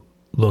you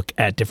look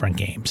at different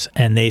games?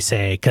 And they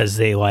say, because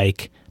they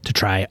like to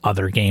try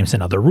other games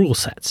and other rule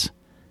sets.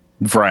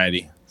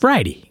 Variety,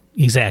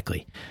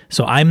 exactly.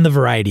 So I'm the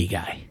variety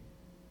guy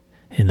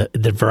in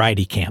the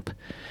variety camp.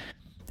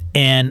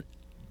 And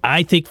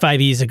I think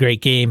 5e is a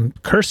great game.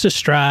 Curse of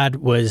Strahd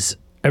was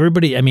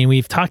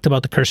we've talked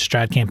about the Curse of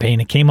Strahd campaign.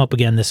 It came up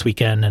again this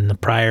weekend and the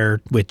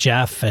prior with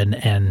Jeff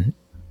and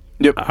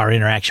yep. Our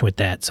interaction with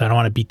that. So I don't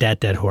want to beat that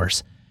dead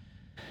horse.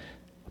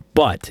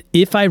 But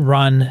if I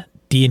run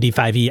D&D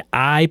 5e,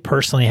 I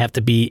personally have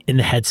to be in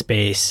the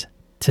headspace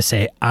to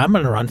say, I'm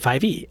going to run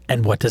 5e.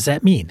 And what does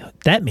that mean?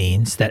 That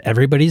means that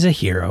everybody's a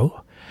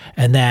hero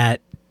and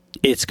that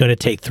it's going to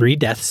take 3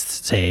 death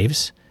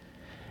saves.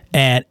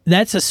 And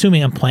that's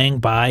assuming I'm playing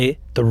by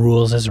the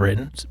rules as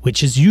written,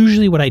 which is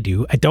usually what I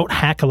do. I don't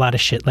hack a lot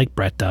of shit like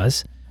Brett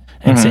does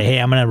and say, hey,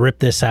 I'm going to rip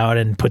this out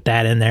and put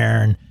that in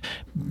there and,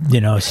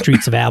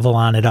 Streets of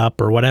Avalon it up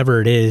or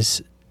whatever it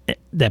is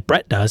that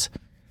Brett does.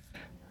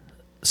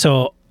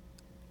 So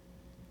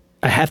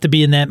I have to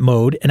be in that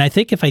mode. And I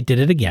think if I did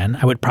it again,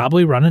 I would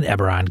probably run an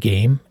Eberron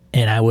game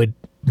and I would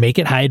make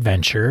it high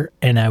adventure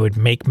and I would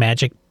make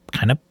magic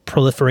kind of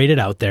proliferated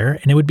out there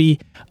and it would be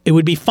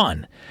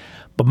fun.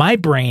 But my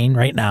brain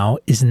right now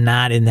is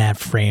not in that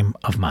frame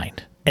of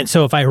mind. And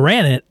so if I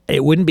ran it,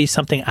 it wouldn't be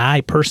something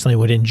I personally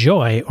would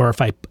enjoy. Or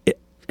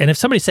if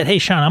somebody said, hey,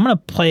 Sean, I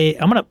want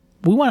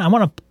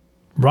to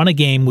run a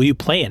game. Will you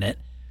play in it?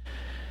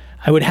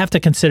 I would have to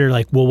consider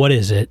well, what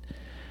is it?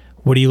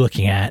 What are you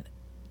looking at?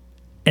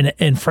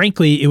 And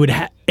frankly, it'd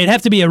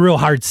have to be a real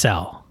hard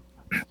sell.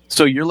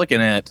 So you're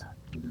looking at,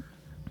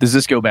 does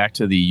this go back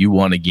to you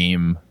want a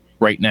game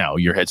right now?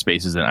 Your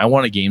headspace is in, I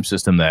want a game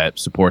system that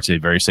supports a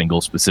very single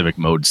specific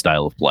mode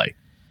style of play.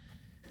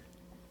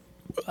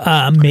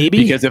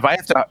 Maybe. Because if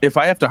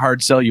I have to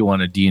hard sell you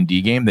on a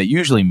D&D game, that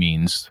usually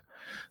means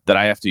that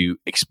I have to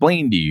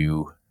explain to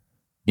you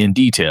in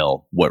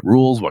detail what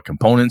rules, what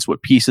components,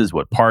 what pieces,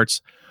 what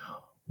parts,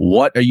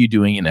 what are you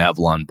doing in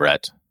Avalon,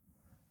 Brett?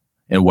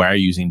 And why are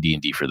you using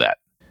D&D for that?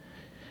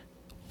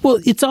 Well,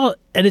 it's all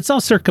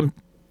going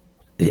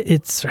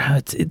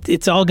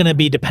to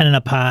be dependent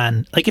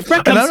upon if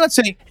Brett comes. And I'm not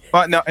saying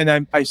no,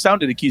 and I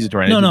sounded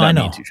accusatory. No, I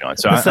know. Mean to, Sean.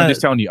 So I'm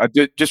just telling you,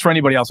 just for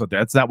anybody else out there,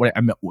 that's not what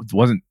I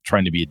wasn't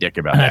trying to be a dick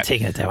about. I'm that. not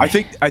taking it that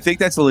way. I think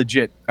that's a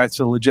legit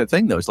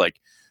thing though. It's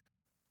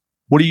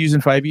what are you using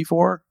 5e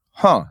for?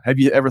 Huh? Have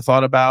you ever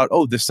thought about?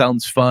 Oh, this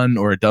sounds fun,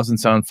 or it doesn't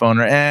sound fun,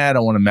 or I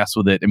don't want to mess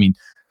with it. I mean.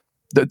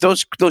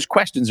 Those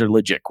questions are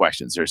legit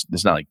questions. There's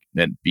not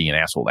being an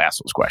asshole to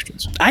ask those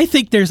questions. I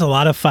think there's a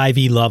lot of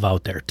 5e love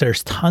out there.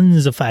 There's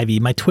tons of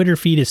 5e. My Twitter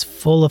feed is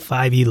full of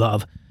 5e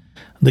love.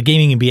 The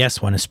Gaming and BS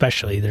one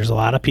especially. There's a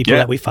lot of people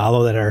that we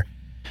follow that are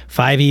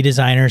 5e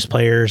designers,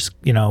 players,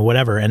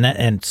 whatever,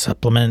 and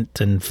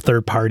supplement and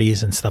third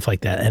parties and stuff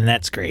like that. And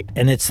that's great.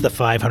 And it's the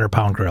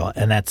 500-pound gorilla,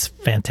 and that's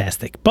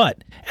fantastic.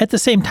 But at the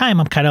same time,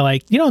 I'm kind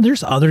of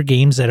there's other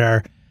games that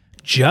are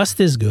just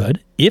as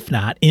good, if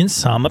not, in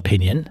some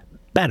opinion,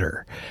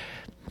 better.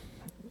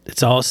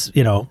 It's all,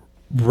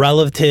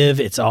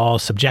 relative. It's all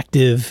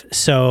subjective.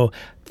 So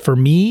for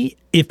me,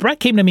 if Brett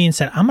came to me and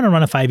said, I'm going to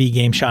run a 5e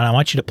game, Sean, I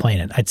want you to play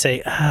in it, I'd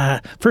say,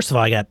 first of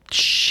all, I got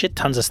shit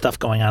tons of stuff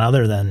going on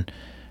other than...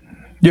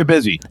 You're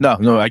busy.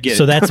 No, I get it.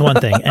 So that's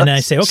one thing. And then I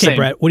say, okay, Same.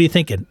 Brett, what are you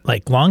thinking?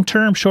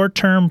 Long-term,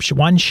 short-term,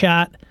 one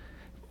shot?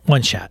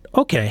 One shot.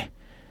 Okay.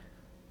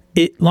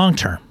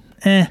 Long-term.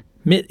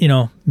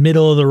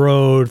 Middle of the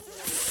road,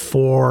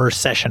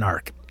 4-session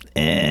arc.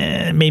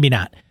 Maybe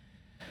not.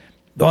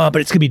 Oh, but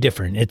it's gonna be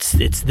different. It's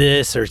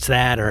this or it's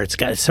that or it's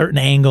got a certain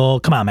angle.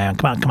 Come on, man.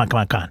 Come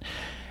on.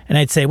 And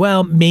I'd say,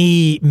 well,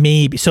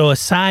 maybe. So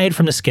aside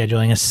from the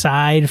scheduling,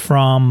 aside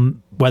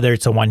from whether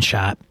it's a one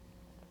shot,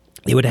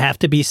 it would have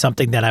to be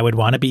something that I would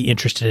want to be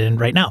interested in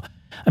right now.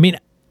 I mean,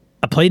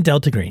 I played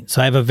Delta Green,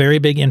 so I have a very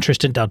big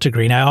interest in Delta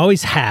Green. I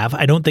always have.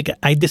 I don't think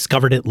I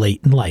discovered it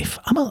late in life.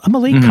 I'm a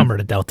latecomer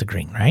to Delta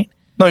Green, right?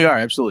 No, you are.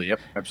 Absolutely. Yep.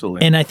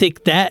 Absolutely. And I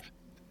think that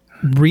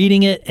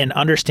reading it and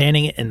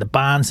understanding it and the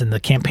bonds and the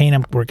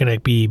campaign we're going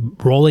to be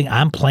rolling,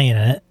 I'm playing in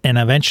it, and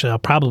eventually I'll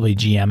probably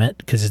GM it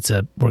because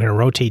we're going to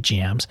rotate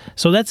GMs.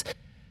 So that's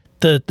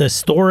the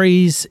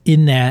stories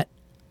in that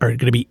are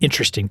going to be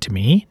interesting to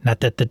me. Not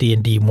that the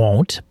D&D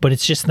won't, but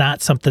it's just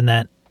not something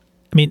that,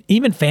 I mean,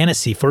 even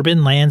fantasy,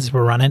 Forbidden Lands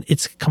we're running,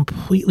 it's a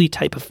completely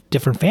type of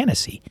different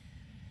fantasy.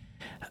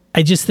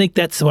 I just think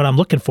that's what I'm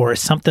looking for, is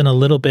something a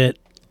little bit,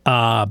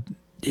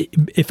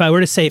 if I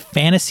were to say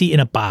fantasy in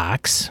a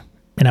box,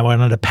 and I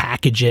wanted to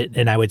package it,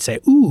 and I would say,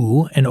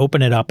 ooh, and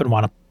open it up and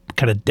want to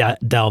kind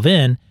of delve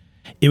in,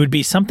 it would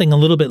be something a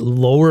little bit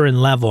lower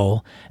in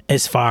level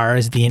as far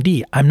as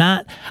D&D.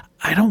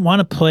 I don't want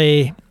to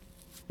play.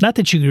 Not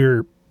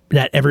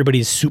that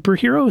everybody's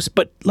superheroes,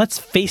 but let's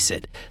face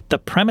it, the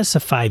premise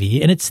of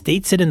 5e, and it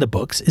states it in the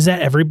books, is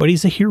that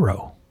everybody's a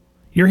hero.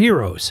 You're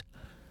heroes.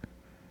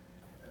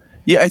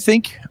 Yeah, I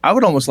think I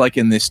would almost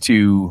liken this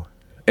to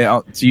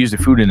use a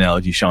food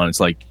analogy, Sean. It's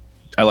like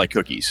I like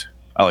cookies.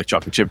 I like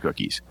chocolate chip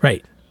cookies.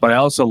 Right. But I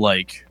also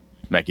like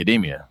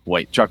macadamia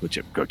white chocolate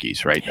chip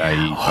cookies, right?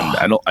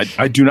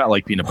 I do not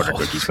like peanut butter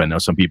cookies, but I know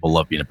some people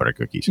love peanut butter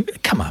cookies.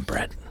 Come on,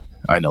 Brett.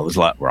 I know there's a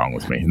lot wrong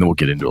with me, and then we'll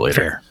get into it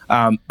later.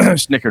 Fair.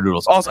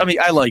 Snickerdoodles. Also, I mean,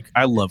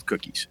 I love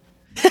cookies.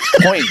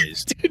 The point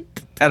is, dude,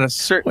 at a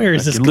certain where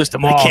is this? List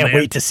them all, I can't man.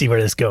 wait to see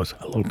where this goes.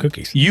 I love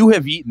cookies. You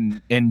have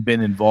eaten and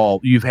been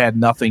involved. You've had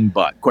nothing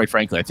but, quite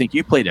frankly, I think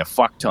you played a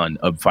fuck ton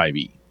of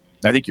 5e.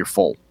 I think you're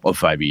full of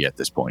 5e at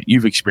this point.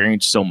 You've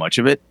experienced so much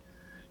of it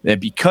that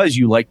because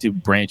you like to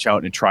branch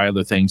out and try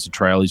other things and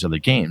try all these other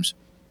games,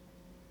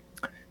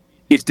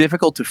 it's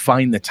difficult to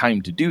find the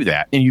time to do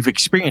that. And you've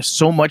experienced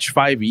so much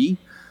 5e.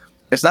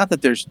 It's not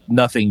that there's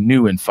nothing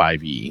new in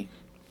 5e,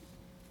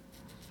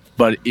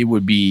 but you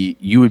would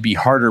be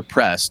harder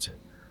pressed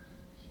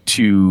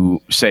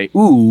to say,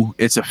 ooh,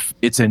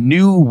 it's a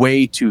new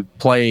way to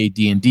play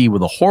D&D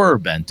with a horror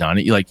bent on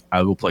it. Like,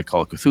 I will play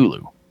Call of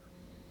Cthulhu.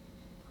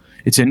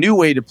 It's a new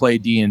way to play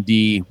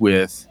D&D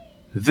with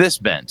this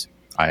bent.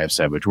 I have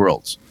Savage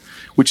Worlds,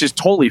 which is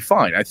totally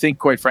fine. I think,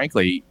 quite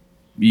frankly,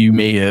 you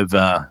may have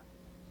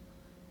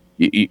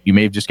you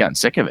may have just gotten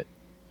sick of it,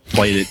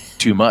 played it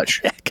too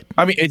much.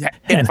 I mean,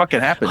 it fucking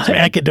happens, man.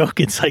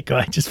 Academic Psycho,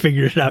 I just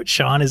figured it out.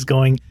 Sean is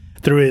going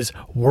through his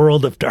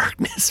World of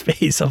Darkness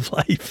phase of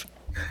life.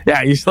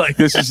 Yeah, he's like,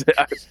 this is,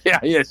 yeah,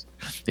 he is.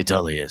 It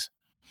totally is.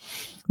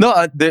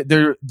 No,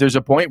 there's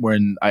a point where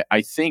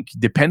I think,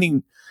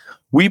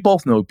 we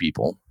both know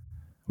people.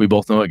 We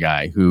both know a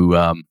guy who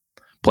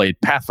played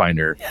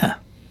Pathfinder. Yeah.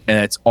 And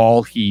that's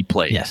all he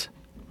played. Yes.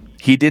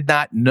 He did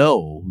not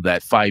know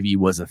that 5e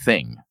was a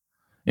thing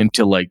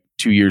until like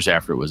 2 years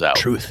after it was out.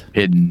 Truth.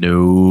 He had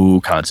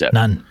no concept.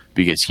 None.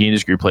 Because he and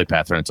his group played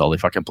Pathfinder. That's all they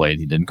fucking played.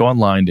 He didn't go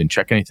online, didn't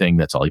check anything.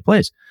 That's all he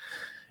plays.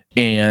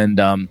 And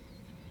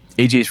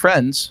AJ's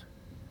friends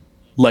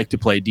like to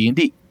play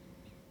D&D.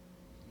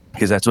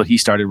 Because that's what he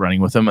started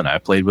running with them, and I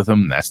played with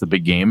them, and that's the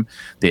big game.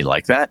 They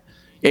like that.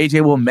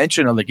 AJ will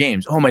mention other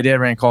games. Oh, my dad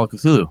ran Call of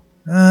Cthulhu.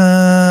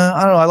 I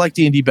don't know. I like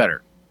D&D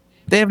better.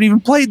 They haven't even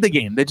played the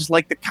game. They just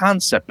like the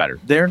concept better.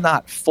 They're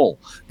not full.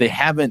 They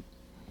haven't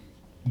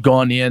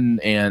gone in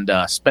and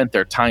spent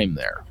their time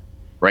there,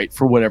 right,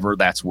 for whatever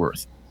that's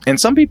worth. And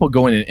some people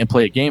go in and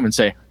play a game and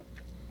say,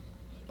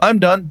 I'm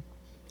done.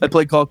 I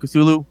played Call of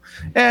Cthulhu.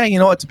 You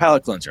know, it's a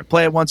palate cleanser.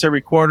 Play it once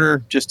every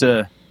quarter just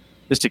to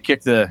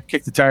kick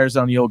the tires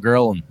on the old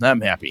girl, and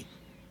I'm happy.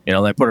 You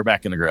know, then I put her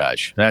back in the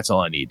garage. That's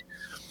all I need.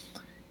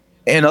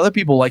 And other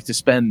people like to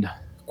spend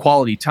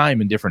quality time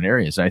in different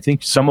areas. And I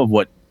think some of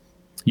what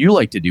you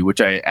like to do,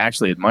 which I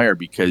actually admire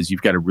because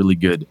you've got a really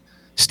good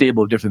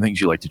stable of different things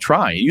you like to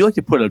try. You like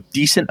to put a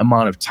decent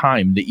amount of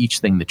time into each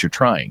thing that you're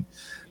trying.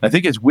 I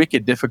think it's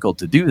wicked difficult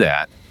to do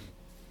that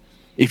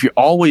if you're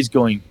always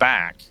going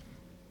back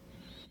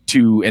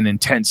to an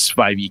intense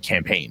 5e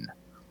campaign.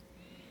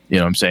 You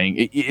know what I'm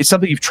saying? It's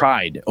something you've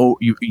tried. Oh,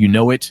 you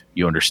know it,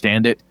 you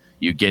understand it,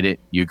 you get it,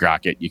 you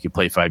grok it, you can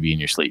play 5e in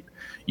your sleep.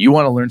 You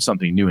want to learn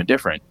something new and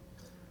different.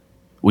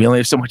 We only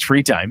have so much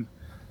free time,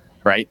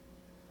 right?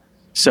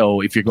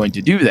 So if you're going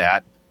to do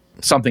that,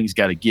 something's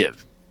got to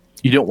give.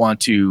 You don't want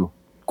to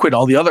quit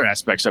all the other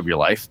aspects of your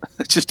life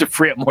just to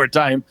free up more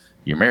time.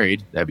 You're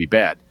married. That'd be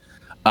bad.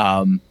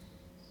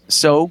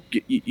 So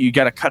you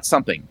got to cut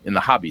something in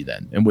the hobby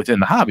then. And within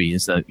the hobby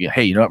is that,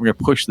 hey, you know what? We're going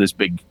to push this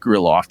big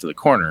gorilla off to the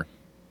corner.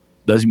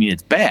 Doesn't mean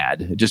it's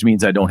bad. It just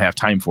means I don't have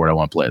time for it. I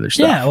want to play other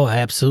stuff. Yeah, oh,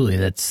 absolutely.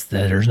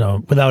 There's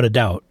no, without a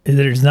doubt,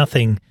 there's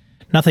nothing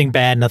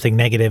bad, nothing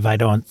negative. I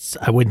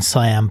wouldn't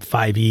slam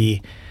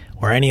 5e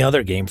or any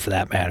other game for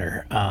that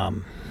matter,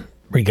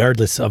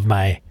 regardless of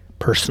my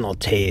personal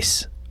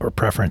tastes or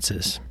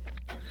preferences.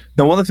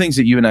 Now, one of the things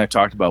that you and I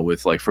talked about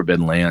with like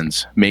Forbidden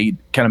Lands made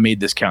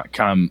this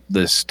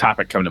this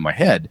topic come to my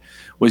head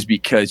was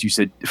because you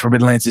said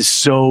Forbidden Lands is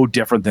so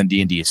different than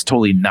D&D. It's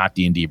totally not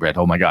D&D, Brett.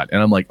 Oh my God.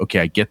 And I'm like, okay,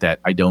 I get that.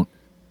 I don't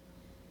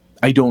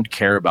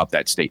care about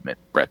that statement.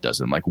 Brett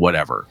doesn't. I'm like,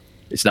 whatever.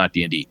 It's not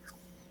D&D.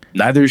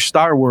 Neither is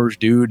Star Wars,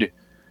 dude.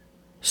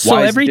 So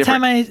every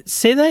time I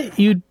say that,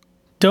 you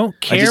don't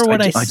care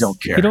what I say? I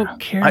don't care. You don't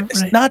care?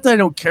 It's not that I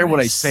don't care what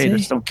I say. I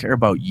just don't care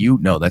about you.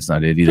 No, that's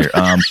not it either.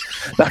 I'm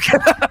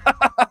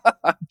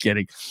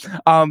kidding.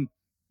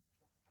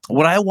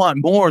 What I want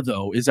more,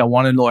 though, is I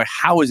want to know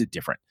how is it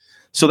different?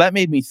 So that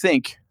made me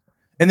think,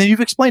 and then you've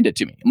explained it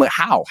to me. I'm like,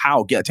 how?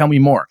 Tell me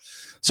more.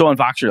 So on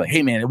Vox, you're like,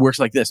 hey, man, it works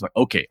like this. I'm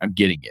like, okay, I'm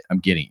getting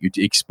it. You're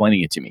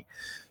explaining it to me.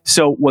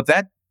 So what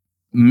that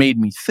made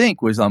me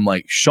think was, I'm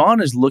like, Sean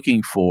is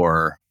looking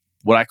for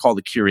what I call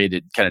the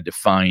curated kind of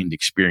defined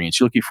experience.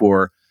 You're looking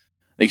for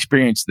an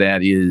experience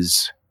that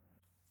is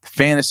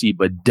fantasy,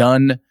 but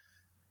done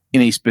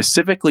in a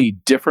specifically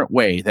different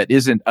way that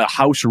isn't a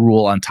house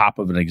rule on top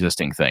of an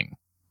existing thing.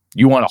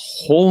 You want a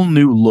whole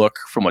new look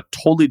from a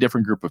totally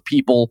different group of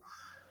people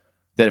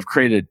that have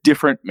created a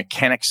different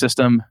mechanic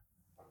system.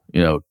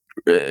 You know,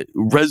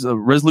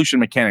 resolution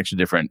mechanics are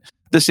different.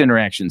 This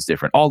interaction is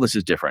different. All this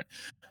is different.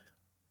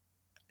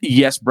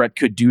 Yes, Brett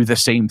could do the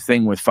same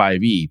thing with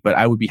 5e, but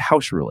I would be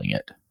house ruling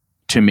it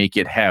to make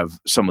it have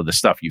some of the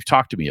stuff you've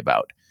talked to me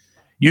about.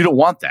 You don't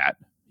want that.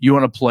 You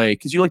want to play,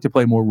 because you like to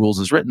play more rules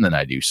as written than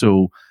I do.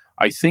 So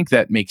I think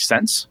that makes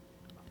sense.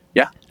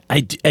 Yeah.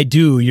 I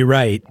do. You're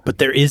right. But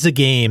there is a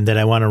game that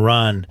I want to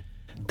run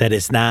that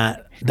is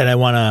not, that I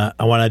want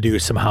to do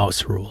some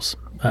house rules.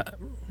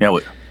 Yeah.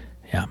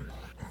 Yeah.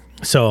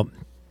 So.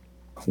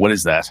 What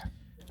is that?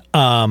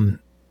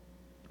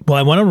 Well,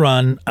 I want to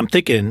run. I'm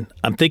thinking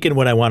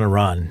what I want to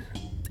run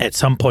at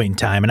some point in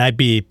time, and I'd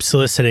be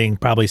soliciting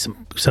probably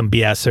some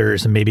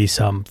BSers and maybe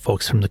some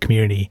folks from the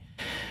community.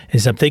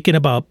 Is I'm thinking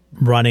about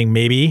running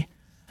maybe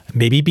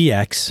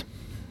BX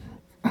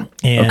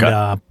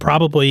and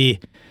probably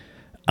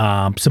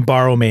some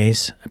Borrow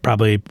Maze. I'd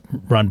probably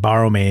run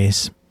Borrow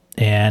Maze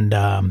and.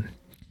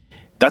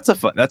 That's a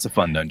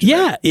fun dungeon.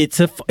 Yeah, it's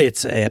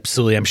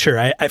absolutely. I'm sure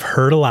I've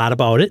heard a lot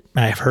about it.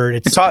 I've heard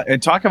it's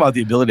and talk about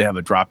the ability to have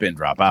a drop in,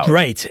 drop out.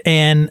 Right,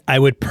 and I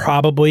would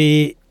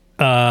probably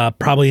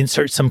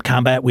insert some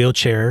combat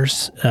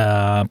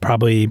wheelchairs.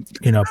 Probably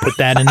put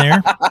that in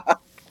there,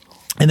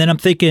 and then I'm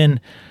thinking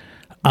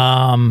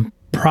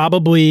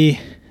probably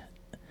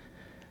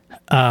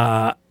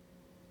what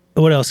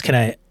else can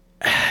I?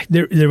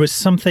 There was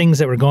some things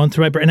that were going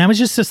through my brain, and I was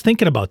just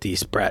thinking about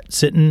these, Brett,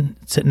 sitting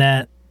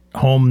at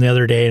home the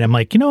other day, and I'm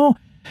like,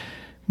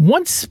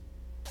 once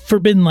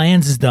Forbidden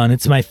Lands is done,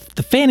 it's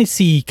the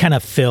fantasy kind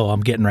of fill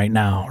I'm getting right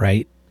now,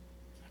 right?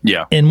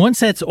 Yeah. And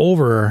once that's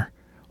over,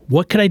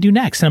 what could I do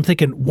next? And I'm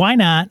thinking, why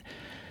not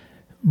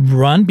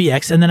run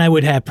BX? And then I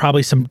would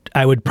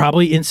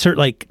probably insert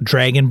like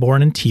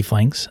Dragonborn and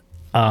Tieflings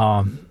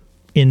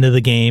into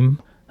the game.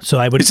 So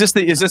I would. Is this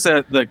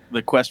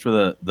the quest for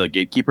the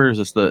gatekeeper? Is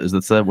this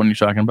the one you're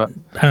talking about?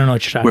 I don't know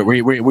what you're talking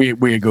about.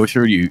 Where you go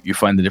through, you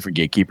find the different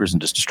gatekeepers and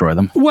just destroy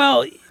them?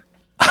 Well,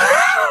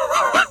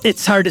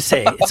 it's hard to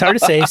say.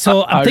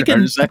 So I'm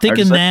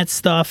thinking that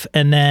stuff,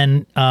 and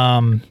then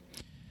the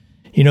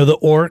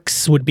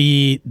orcs would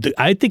be.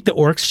 I think the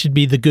orcs should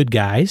be the good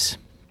guys,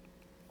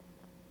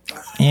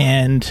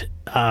 and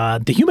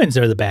the humans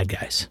are the bad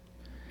guys.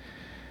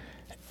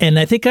 And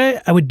I think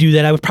I would do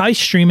that. I would probably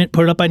stream it,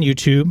 put it up on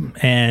YouTube,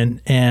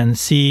 and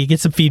get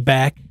some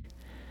feedback.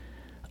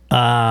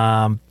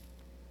 But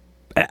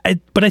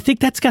I think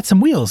that's got some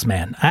wheels,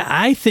 man.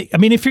 I think. I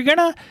mean, if you're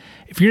gonna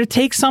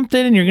take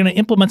something and you're gonna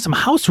implement some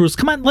house rules,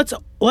 come on,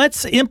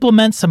 let's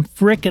implement some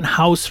frickin'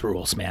 house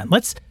rules, man.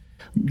 Let's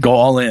go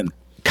all in.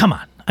 Come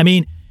on. I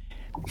mean,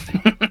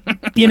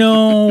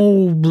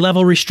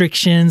 level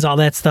restrictions, all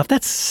that stuff.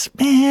 That's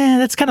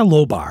kind of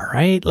low bar,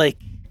 right? Like.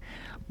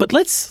 But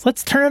let's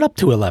turn it up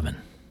to 11.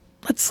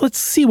 Let's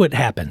see what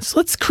happens.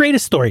 Let's create a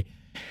story.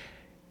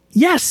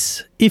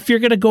 Yes, if you're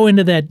gonna go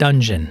into that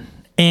dungeon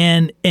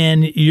and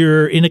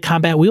you're in a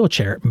combat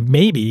wheelchair,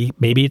 maybe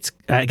it's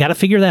I got to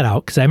figure that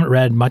out because I haven't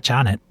read much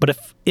on it. But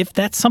if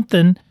that's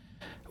something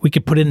we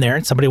could put in there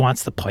and somebody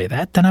wants to play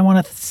that, then I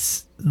want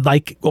to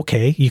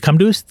okay, you come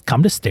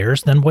to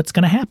stairs, then what's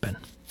gonna happen?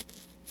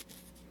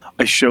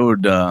 I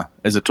showed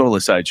as a total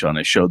aside, Sean.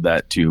 I showed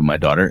that to my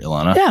daughter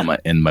Ilana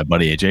and my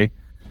buddy AJ.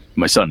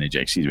 My son AJ,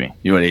 excuse me.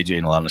 You know what AJ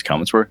and Alana's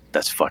comments were?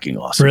 That's fucking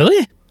awesome.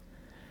 Really?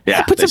 Yeah.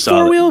 I put some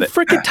four-wheel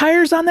freaking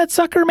tires on that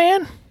sucker,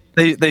 man.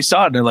 They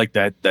saw it and they're like,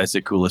 that's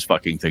the coolest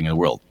fucking thing in the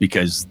world,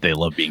 because they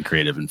love being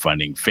creative and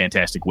finding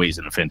fantastic ways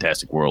in a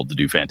fantastic world to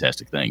do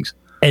fantastic things.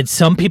 And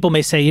some people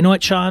may say, you know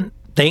what, Sean?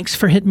 Thanks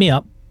for hitting me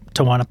up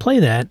to want to play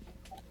that,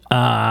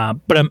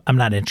 but I'm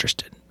not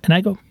interested. And I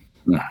go,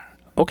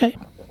 okay,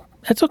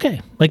 that's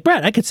okay. Like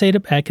Brett, I could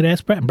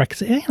ask Brett, and Brett could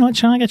say, hey, you know what,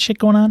 Sean? I got shit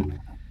going on.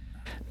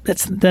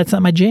 That's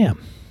not my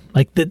jam.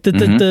 Like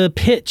the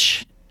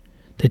pitch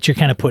that you're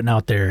kind of putting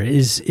out there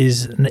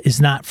is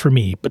not for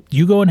me. But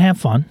you go and have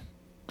fun,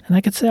 and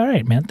I could say, all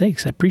right, man,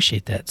 thanks, I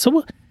appreciate that.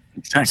 So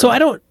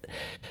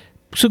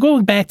So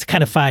going back to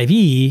kind of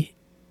 5e,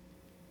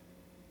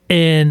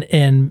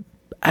 and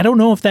I don't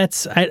know if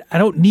that's I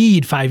don't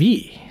need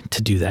 5e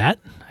to do that.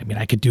 I mean,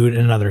 I could do it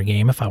in another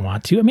game if I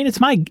want to. I mean, it's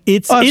my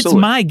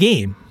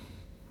game.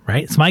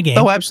 Right? It's my game.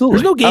 Oh, absolutely.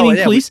 There's no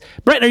gaming police.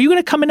 Brett, are you going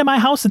to come into my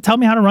house and tell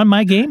me how to run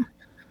my game?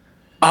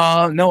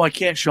 No, I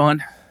can't,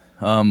 Sean.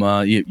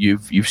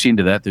 You've seen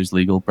to that. There's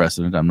legal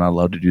precedent. I'm not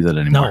allowed to do that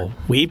anymore. No,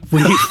 we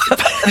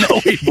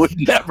would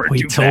never.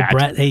 We told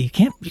Brett, hey, you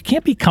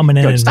can't be coming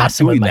in and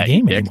messing with my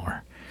game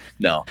anymore.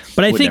 No,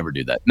 but I think never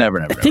do that.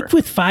 Never. I think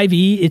with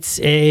 5e, it's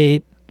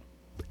a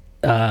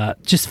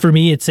just for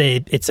me, it's a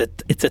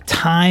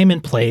time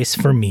and place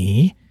for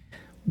me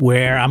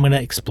where I'm going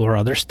to explore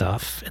other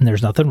stuff, and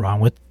there's nothing wrong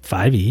with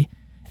 5e.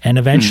 And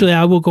eventually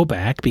I will go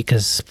back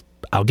because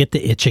I'll get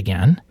the itch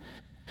again.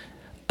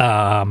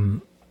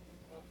 I'll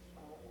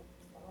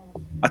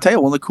tell you,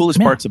 one of the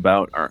coolest parts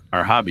about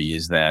our hobby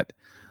is that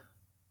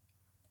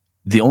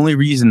the only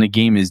reason the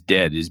game is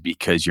dead is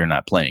because you're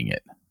not playing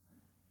it.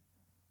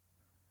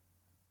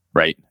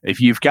 right? If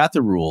you've got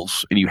the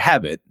rules and you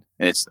have it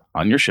and it's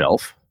on your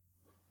shelf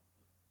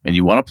and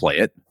you want to play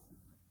it,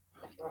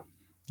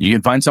 you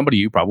can find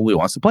somebody who probably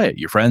wants to play it.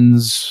 Your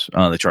friends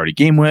that you already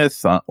game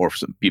with, or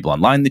some people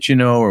online that you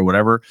know, or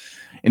whatever.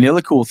 And the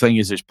other cool thing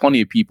is there's plenty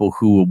of people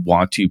who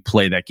want to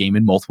play that game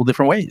in multiple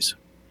different ways,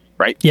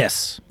 right?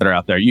 Yes. That are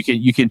out there.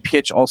 You can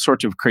pitch all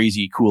sorts of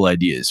crazy cool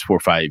ideas for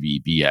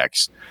 5e,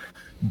 BX,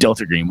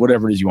 Delta Green,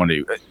 whatever it is you want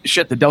to do.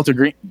 Shit, the Delta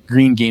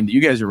Green game that you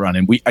guys are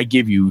running, I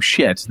give you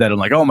shit that I'm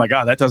like, oh my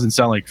God, that doesn't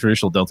sound like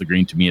traditional Delta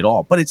Green to me at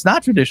all. But it's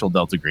not traditional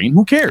Delta Green.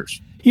 Who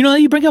cares? You know,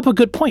 you bring up a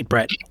good point,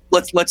 Brett.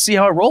 Let's see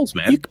how it rolls,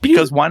 man.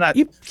 Because why not?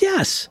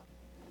 Yes.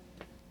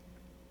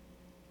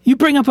 You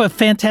bring up a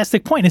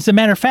fantastic point. As a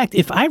matter of fact,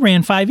 if I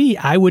ran 5e,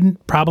 I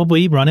wouldn't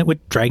probably run it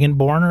with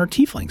Dragonborn or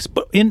Tieflings.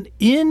 But in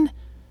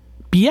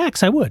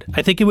BX, I would.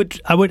 I think it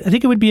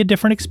would be a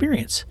different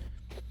experience.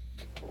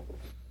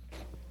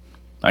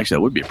 Actually,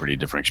 that would be a pretty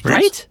different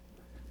experience.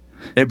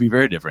 Right? It'd be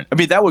very different. I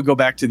mean, that would go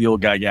back to the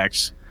old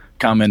Gygax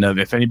comment of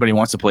if anybody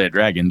wants to play a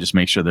dragon, just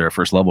make sure they're a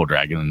first level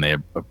dragon. And they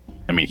have,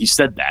 I mean, he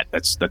said that.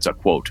 That's a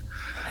quote,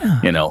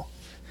 in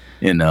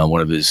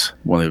one of his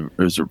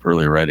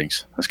earlier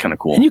writings. That's kind of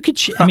cool. And you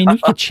could, you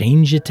could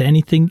change it to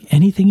anything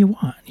you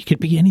want. You could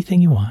be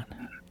anything you want.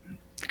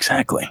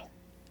 Exactly.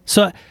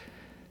 So,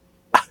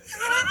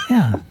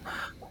 yeah.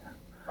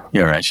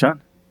 You all right,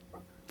 Sean?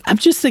 I'm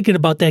just thinking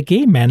about that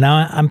game, man.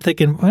 Now I'm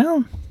thinking,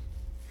 well,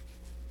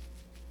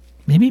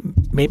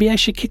 maybe I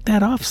should kick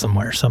that off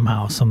somewhere,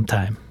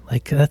 sometime.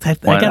 Like I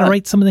got to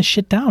write some of this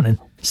shit down and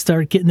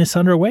start getting this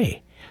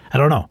underway. I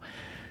don't know.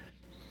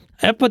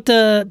 But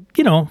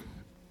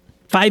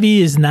 5e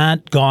is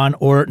not gone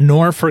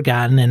nor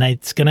forgotten, and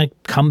it's gonna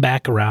come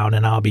back around,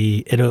 and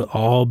it'll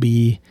all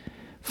be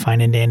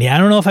fine and dandy. I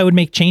don't know if I would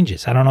make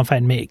changes. I don't know if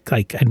I'd make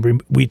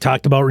we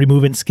talked about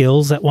removing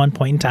skills at one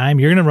point in time.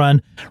 You're gonna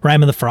run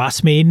Rime of the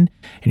Frost Maiden,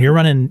 and you're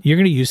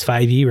gonna use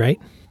 5e, right?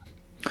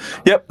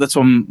 Yep, that's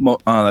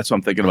what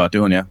I'm thinking about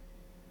doing. Yeah.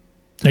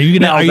 Are you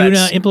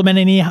gonna implement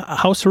any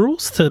house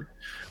rules to?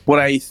 What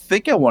I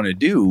think I want to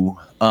do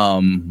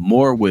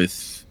more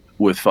with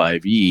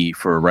 5e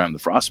for Rime of the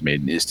Frost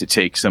Maiden is to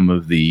take some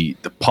of the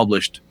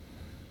published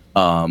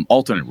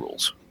alternate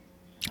rules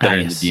that are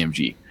in the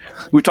DMG.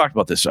 We've talked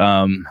about this.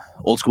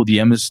 Old school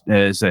DM is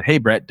said, hey,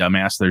 Brett,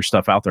 dumbass, there's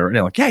stuff out there. And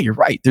they're like, yeah, you're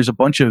right. There's a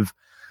bunch of,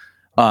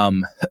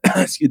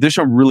 there's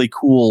some really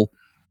cool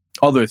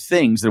other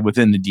things that are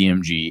within the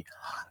DMG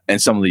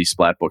and some of these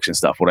splat books and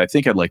stuff. What I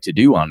think I'd like to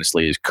do,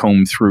 honestly, is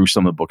comb through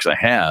some of the books I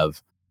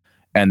have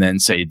and then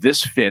say,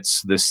 this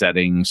fits this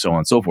setting, so on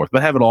and so forth,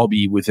 but have it all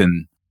be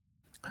within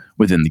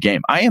the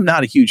game. I am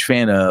not a huge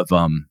fan of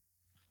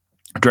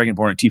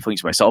Dragonborn and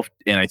Tieflings myself,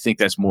 and I think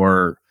that's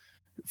more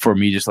for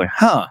me just like,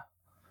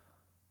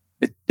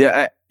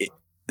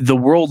 the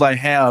world I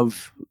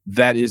have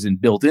that isn't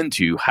built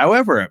into.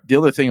 However, the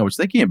other thing I was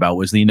thinking about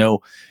was,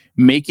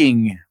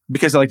 making,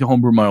 because I like to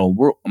homebrew my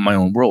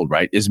own world,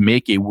 right, is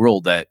make a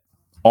world that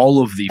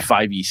all of the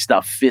 5e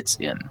stuff fits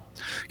in.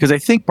 Because I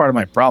think part of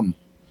my problem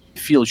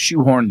feels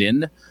shoehorned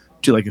in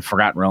to like the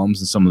Forgotten Realms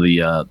and some of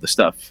the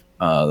stuff,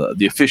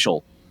 the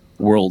official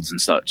worlds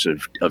and such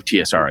of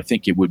TSR. I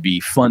think it would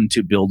be fun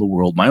to build a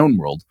world, my own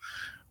world,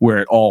 where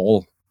it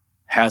all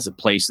has a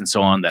place and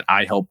so on that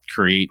I helped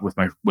create with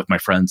my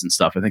friends and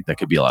stuff. I think that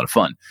could be a lot of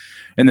fun.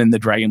 And then the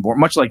Dragonborn,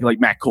 much like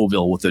Matt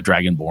Colville with the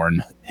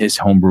Dragonborn, his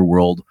homebrew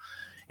world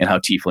and how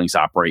Tieflings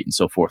operate and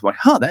so forth. Like,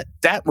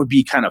 that would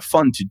be kind of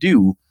fun to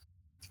do,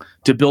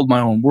 to build my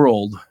own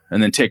world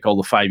and then take all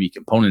the 5e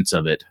components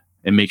of it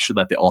and make sure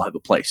that they all have a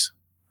place.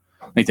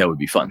 I think that would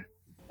be fun.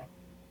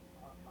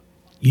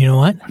 You know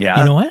what? Yeah.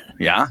 You know what?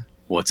 Yeah.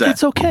 What's that?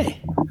 It's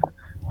okay.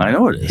 I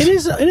know it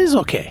is. It is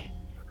okay.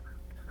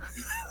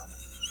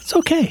 It's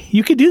okay.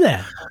 You could do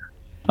that.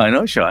 I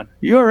know, Sean.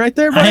 You all right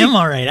there, buddy? I am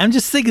all right. I'm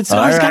just thinking. So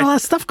I've got a lot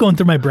of stuff going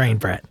through my brain,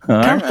 Brett.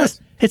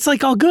 It's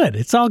like all good.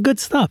 It's all good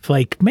stuff.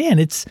 Like,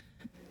 man,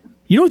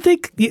 you don't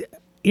think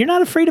you're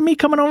not afraid of me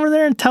coming over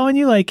there and telling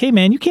you like, hey,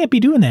 man, you can't be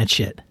doing that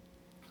shit.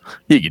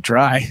 You could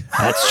try.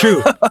 That's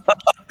true.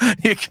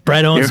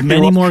 Brett owns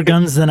many more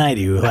guns than I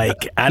do.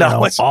 Like, I don't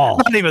know all.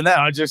 Not even that.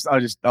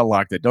 I'll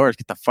lock the doors.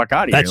 Get the fuck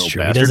out of here. That's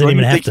true. He doesn't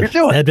even have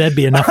to. That'd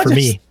be enough for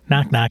me.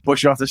 Knock, knock.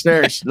 Push you off the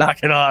stairs.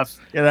 Knock it off.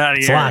 Get out of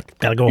here. It's locked.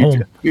 Gotta go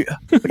home.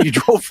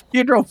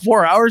 You drove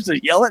 4 hours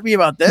to yell at me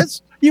about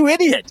this? You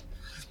idiot.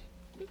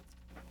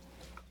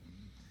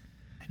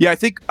 Yeah, I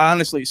think,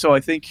 honestly,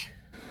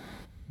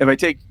 if I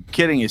take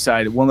kidding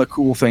aside, one of the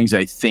cool things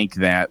I think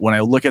that when I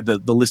look at the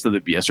list of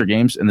the BSR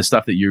games and the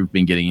stuff that you've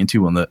been getting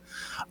into on the,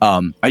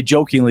 I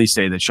jokingly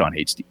say that Sean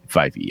hates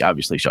 5e.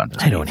 Obviously, Sean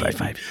doesn't. I don't hate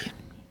 5e.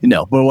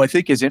 No, but what I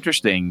think is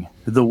interesting,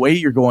 the way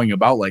you're going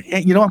about, like,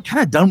 hey, I'm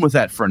kind of done with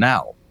that for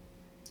now.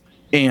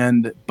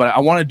 But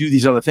I want to do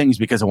these other things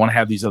because I want to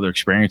have these other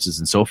experiences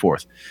and so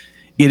forth.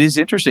 It is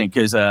interesting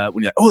because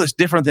when you're like, it's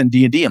different than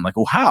D&D. I'm like,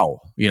 well, how?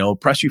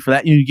 Press you for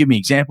that. You give me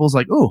examples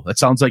like, that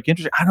sounds like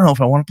interesting. I don't know if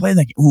I want to play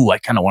that. I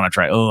kind of want to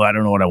try. I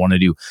don't know what I want to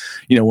do.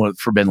 With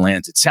Forbidden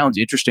Lands, it sounds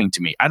interesting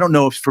to me. I don't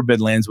know if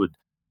Forbidden Lands would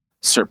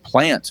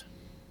supplant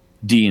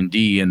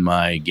D&D in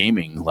my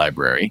gaming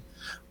library,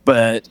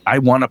 but I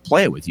want to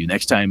play it with you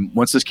next time.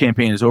 Once this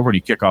campaign is over and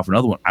you kick off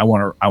another one, I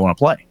want to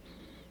play.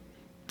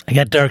 I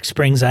got Dark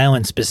Springs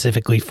Island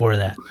specifically for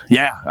that.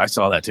 Yeah, I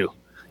saw that too.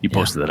 You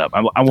posted that up.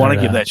 I want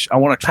to give that. I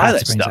want to try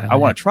that stuff. I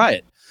want to try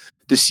it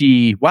to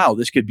see. Wow,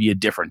 this could be a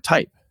different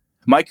type.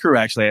 My crew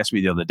actually asked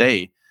me the other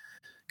day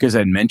because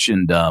I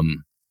mentioned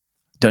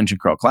Dungeon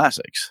Crawl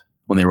Classics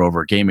when they were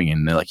over gaming,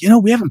 and they're like,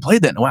 we haven't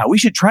played that in a while. We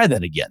should try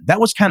that again. That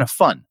was kind of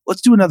fun.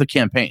 Let's do another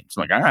campaign.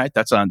 So I'm like, all right,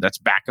 that's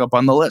back up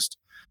on the list.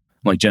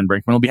 I'm like, Jen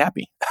Brinkman will be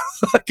happy.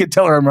 I can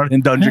tell her I'm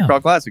running Dungeon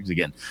Crawl Classics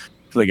again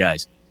for the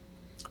guys.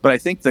 But I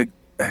think to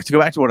go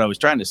back to what I was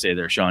trying to say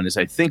there, Sean, is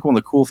I think one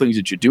of the cool things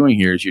that you're doing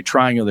here is you're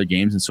trying other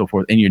games and so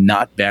forth, and you're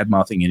not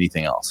bad-mouthing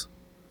anything else.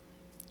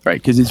 Right?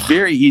 Because it's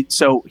very...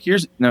 So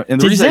here's... No,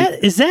 and is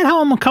that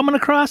how I'm coming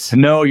across?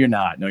 No, you're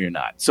not. No, you're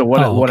not. So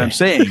what I'm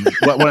saying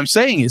what I'm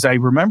saying is I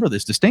remember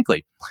this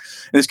distinctly.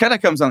 And this kind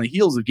of comes on the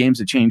heels of games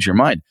that change your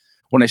mind.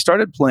 When I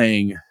started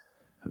playing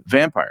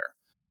Vampire,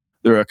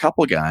 there were a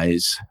couple of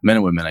guys, men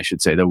and women, I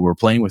should say, that were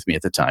playing with me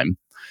at the time.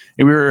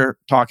 And we were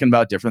talking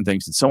about different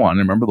things and so on. And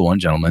I remember the one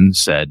gentleman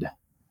said...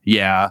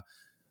 Yeah,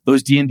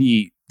 those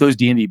D&D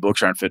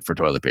books aren't fit for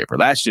toilet paper.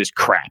 That's just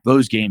crap.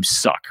 Those games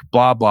suck.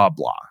 Blah, blah,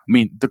 blah. I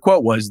mean, the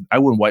quote was, I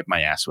wouldn't wipe my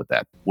ass with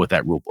that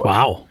rule book.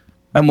 Wow.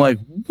 I'm like,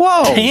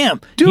 whoa. Damn.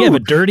 Dude. You have a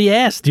dirty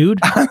ass, dude.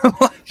 I'm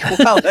like,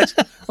 wow, that's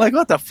like,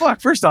 what the fuck?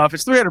 First off,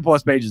 it's 300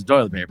 plus pages of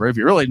toilet paper if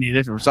you really need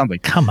it or something.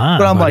 Come on,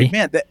 But I'm buddy. like,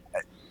 man,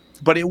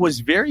 but it was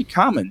very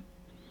common,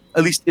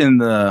 at least in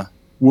the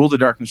World of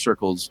Darkness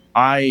circles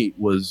I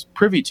was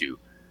privy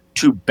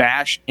to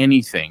bash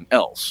anything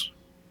else.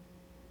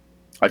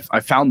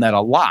 I found that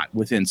a lot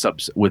within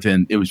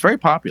it was very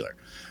popular.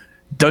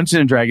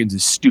 Dungeons and Dragons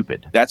is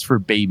stupid. That's for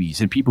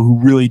babies and people who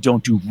really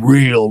don't do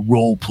real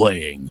role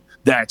playing.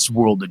 That's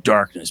World of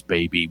Darkness,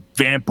 baby.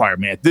 Vampire,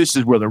 man, this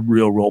is where the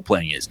real role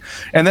playing is.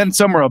 And then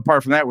somewhere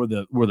apart from that were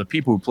the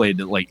people who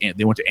played, like,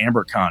 they went to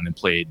AmberCon and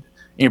played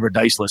Amber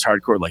Diceless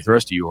hardcore like the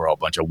rest of you are all a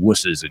bunch of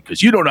wusses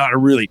because you don't know how to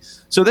really.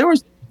 So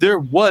there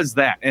was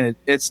that, and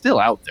it's still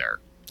out there.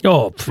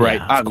 Oh,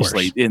 right. Yeah,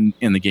 obviously in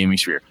the gaming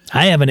sphere.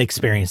 I haven't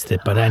experienced it,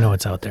 but I know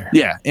it's out there.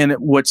 Yeah. And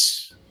what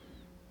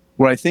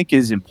I think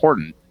is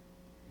important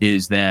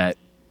is that,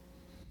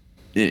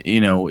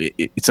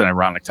 it's an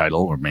ironic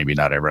title, or maybe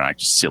not ironic,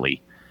 just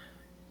silly.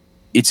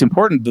 It's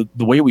important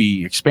the way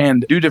we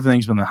expand, do different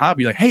things within the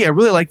hobby. Like, hey, I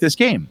really like this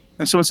game.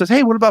 And someone says,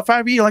 hey, what about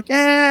 5e? You're like,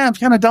 I'm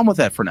kind of done with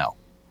that for now.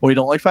 Well, you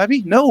don't like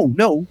 5e?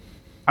 No.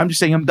 I'm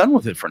just saying I'm done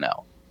with it for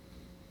now.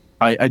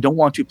 I don't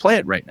want to play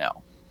it right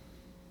now.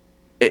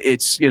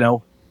 It's, you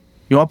want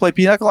to play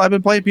Pinochle? I've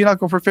been playing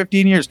Pinochle for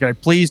 15 years. Can I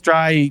please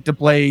try to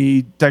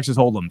play Texas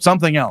Hold'em?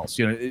 Something else.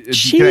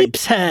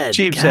 Sheep's Head.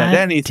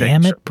 Anything.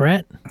 Damn it,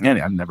 Brett.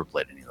 I've never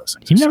played any of those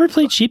things. You've never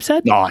played Sheep's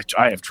Head? No,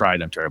 I have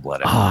tried. I'm terrible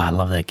at it. Oh, I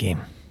love that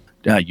game.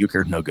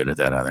 Euchre, no good at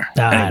that either.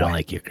 I don't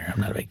like Euchre. I'm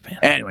not a big fan.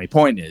 Anyway,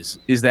 point is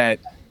that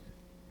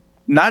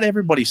not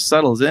everybody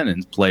settles in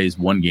and plays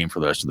one game for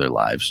the rest of their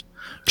lives.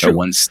 True. Or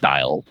one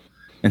style.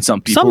 And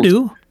some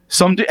people...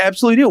 Some do,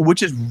 absolutely do,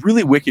 which is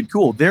really wicked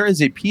cool. There is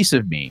a piece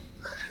of me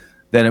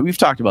that, and we've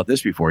talked about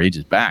this before,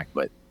 ages back,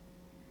 but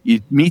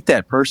you meet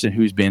that person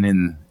who's been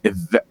in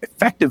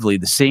effectively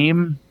the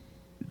same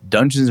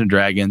Dungeons and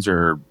Dragons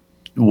or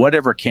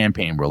whatever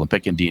campaign world, I'm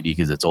picking D&D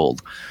because it's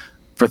old,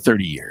 for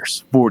 30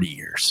 years, 40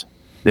 years.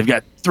 They've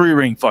got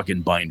 3-ring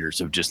fucking binders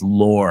of just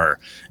lore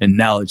and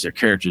knowledge their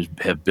characters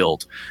have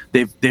built.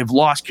 They've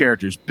lost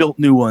characters, built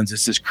new ones.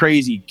 It's this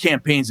crazy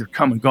campaigns have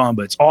come and gone,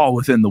 but it's all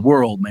within the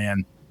world,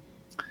 man.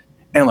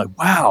 And I'm like,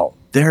 wow,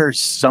 there's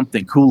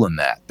something cool in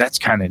that. That's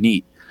kind of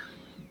neat.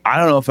 I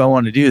don't know if I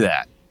want to do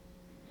that,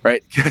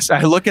 right? Because I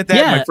look at that,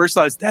 and my first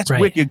thought is, that's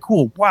wicked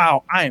cool.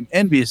 Wow, I am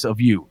envious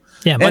of you.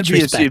 Yeah, much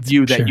envious respect. of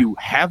you that you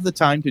have the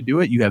time to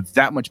do it. You have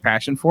that much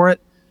passion for it,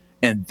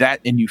 and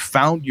you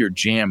found your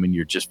jam, and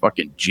you're just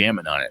fucking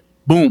jamming on it.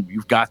 Boom,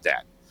 you've got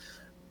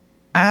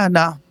that.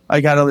 No,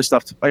 I got other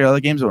stuff. I got other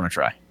games I want to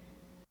try.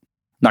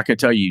 Not going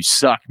to tell you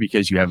suck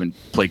because you haven't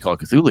played Call of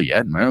Cthulhu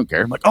yet. I don't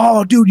care. I'm like,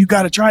 oh, dude, you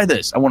got to try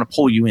this. I want to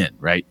pull you in,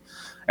 right?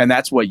 And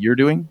that's what you're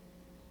doing,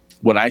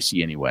 what I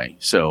see anyway.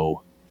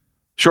 So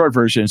short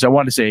version is I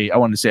wanted to say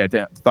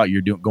I thought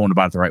you're going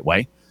about it the right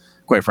way,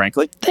 quite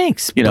frankly.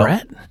 Thanks,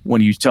 Brett.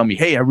 When you tell me,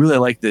 hey, I really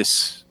like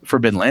this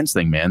Forbidden Lands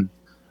thing, man,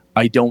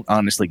 I don't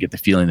honestly get the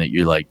feeling that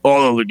you're like,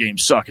 oh, the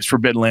games suck. It's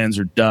Forbidden Lands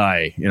or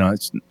die.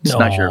 It's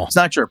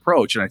not your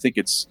approach. And I think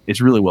it's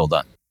really well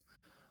done,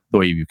 the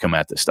way you come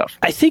at this stuff.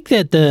 I think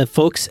that the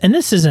folks, and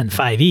this isn't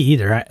 5e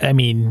either. I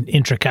mean,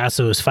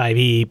 Intracasso's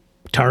 5e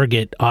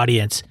target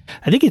audience.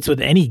 I think it's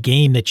with any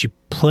game that you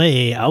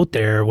play out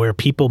there where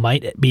people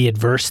might be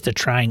adverse to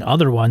trying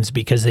other ones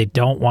because they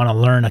don't want to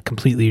learn a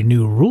completely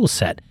new rule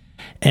set.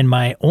 And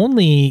my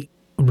only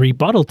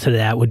rebuttal to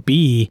that would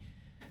be,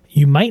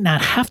 you might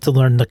not have to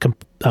learn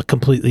a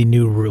completely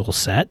new rule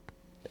set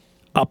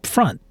up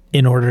front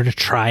in order to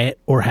try it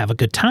or have a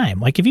good time.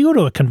 Like if you go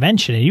to a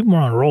convention and you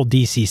want to roll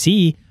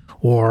DCC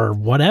or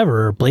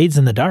whatever, Blades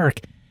in the Dark,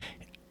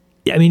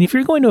 I mean, if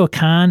you're going to a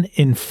con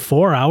in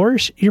 4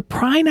 hours, you're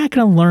probably not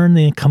going to learn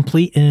the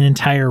complete and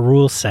entire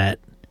rule set.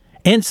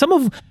 And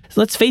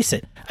let's face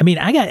it. I mean,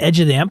 I got Edge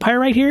of the Empire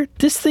right here.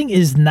 This thing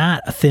is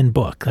not a thin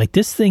book. Like,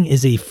 this thing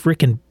is a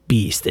freaking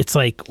beast. It's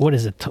like, what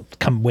is it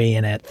come weigh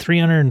in at?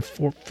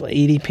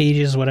 380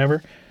 pages,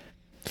 whatever.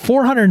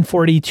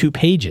 442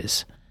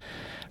 pages,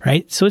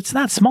 right? So it's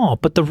not small,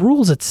 but the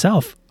rules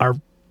itself are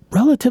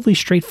relatively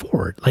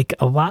straightforward. Like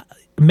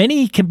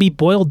many can be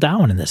boiled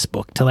down in this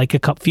book to like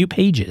a few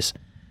pages.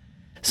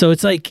 So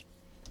it's like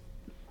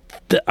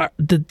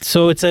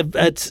so it's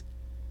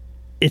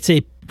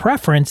a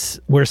preference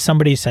where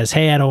somebody says,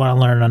 "Hey, I don't want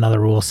to learn another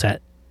rule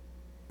set."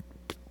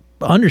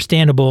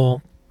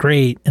 Understandable,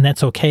 great, and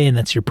that's okay, and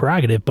that's your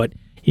prerogative. But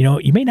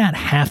you may not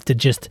have to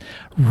just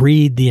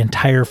read the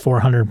entire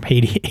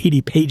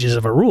 480 pages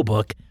of a rule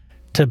book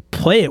to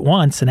play it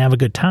once and have a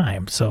good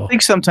time. So I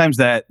think sometimes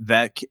that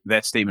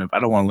statement of "I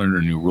don't want to learn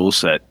a new rule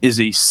set" is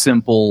a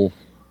simple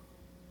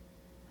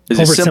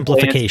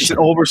oversimplification. It's an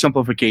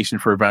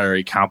oversimplification for a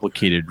very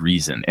complicated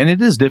reason, and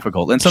it is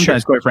difficult. And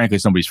sometimes, quite frankly,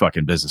 somebody's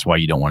fucking business why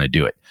you don't want to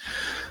do it.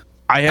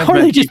 Or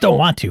they just don't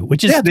want to,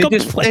 which is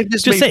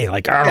just say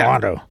like, I don't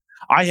want to.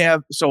 I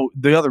have. So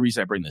the other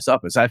reason I bring this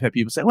up is I've had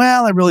people say,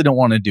 "Well, I really don't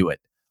want to do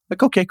it."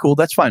 Like, okay, cool,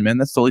 that's fine, man.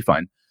 That's totally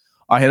fine.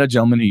 I had a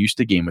gentleman who used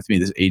to game with me.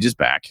 This ages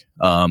back.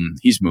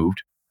 He's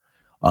moved,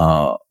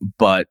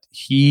 but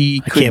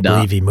he. I can't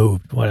believe he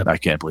moved. I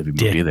can't believe he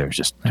moved either. It's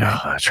just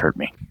it's hurt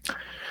me.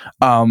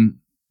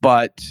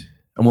 But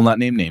and we'll not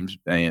name names.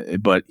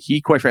 But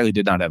he, quite frankly,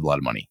 did not have a lot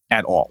of money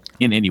at all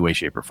in any way,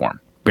 shape, or form.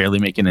 Barely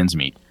making ends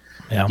meet.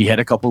 Yeah. He had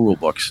a couple rule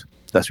books.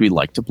 That's what he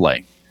liked to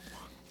play.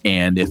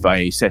 And if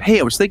I said, "Hey,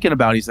 I was thinking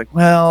about," he's like,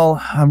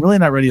 "Well, I'm really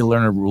not ready to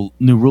learn a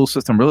new rule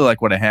system. Really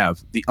like what I have."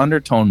 The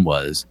undertone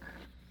was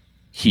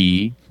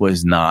he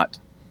was not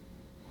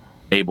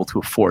able to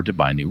afford to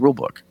buy a new rule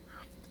book.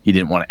 He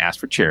didn't want to ask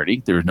for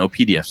charity. There was no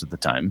PDFs at the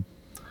time.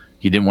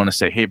 He didn't want to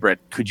say, "Hey, Brett,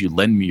 could you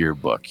lend me your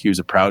book?" He was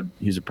a proud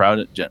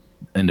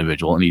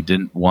individual, and he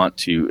didn't want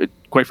to.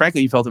 Quite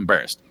frankly, he felt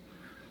embarrassed.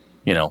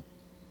 And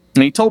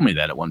he told me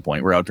that at one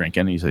point. We're out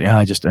drinking, and he said, "Yeah,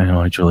 I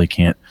know, I really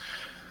can't.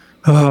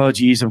 Oh,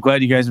 geez, I'm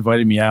glad you guys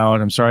invited me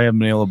out. I'm sorry I haven't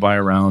been able to buy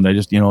around. I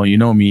just,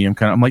 me.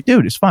 I'm like,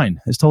 dude, it's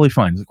fine. It's totally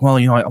fine." He's like, "Well,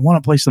 I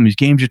want to play some of these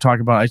games you're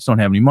talking about. I just don't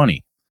have any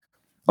money."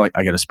 I'm like,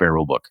 "I got a spare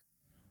rule book."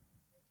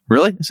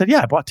 "Really?" I said,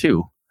 "Yeah, I bought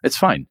 2. It's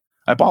fine.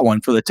 I bought one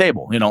for the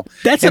table."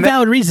 That's a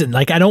valid reason.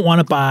 Like, I don't want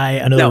to buy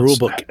another rule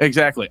book.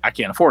 Exactly. I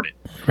can't afford it.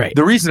 Right.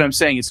 The reason I'm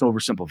saying it's an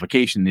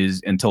oversimplification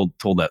is, and told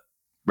that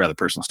rather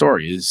personal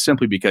story, is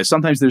simply because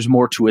sometimes there's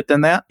more to it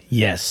than that.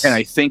 Yes. And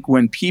I think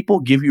when people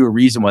give you a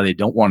reason why they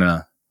don't want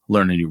to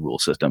learn a new rule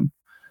system,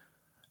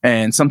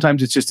 and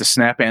sometimes it's just a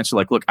snap answer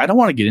like, "Look, I don't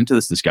want to get into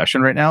this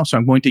discussion right now, so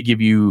I'm going to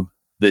give you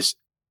this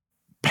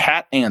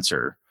pat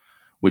answer,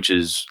 which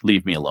is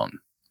leave me alone."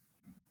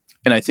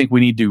 And I think we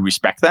need to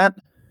respect that.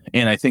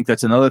 And I think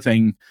that's another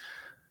thing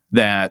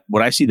that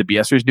what I see the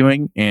BSers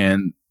doing,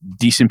 and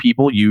decent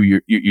people,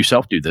 you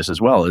yourself do this as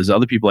well, is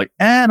other people like,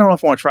 "I don't know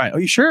if I want to try it." "Oh,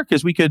 you sure?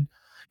 Because we could."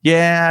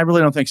 "Yeah, I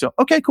really don't think so."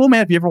 "Okay, cool,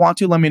 man. If you ever want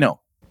to, let me know."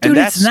 Dude,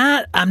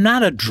 I'm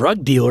not a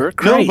drug dealer.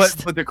 Christ.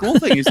 No, but the cool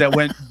thing is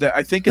that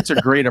I think it's a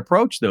great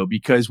approach though,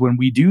 because when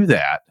we do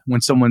that,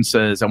 when someone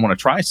says, "I want to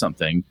try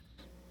something,"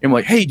 and we're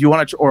like, "Hey, do you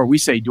want to?" Or we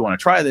say, "Do you want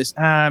to try this?"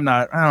 I don't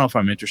know if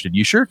I'm interested."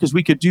 "You sure? Because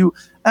we could do."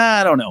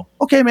 "I don't know."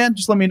 "Okay, man,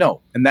 just let me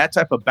know." And that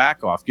type of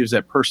back off gives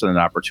that person an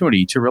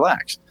opportunity to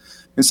relax.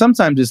 And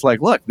sometimes it's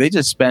like, look, they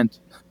just spent,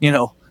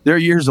 their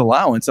year's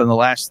allowance on the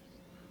last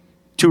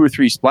 2 or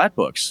 3 splat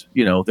books.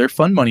 Their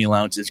fund money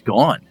allowance is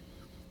gone.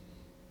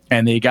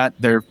 And they got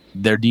their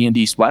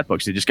D&D splat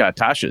books. They just got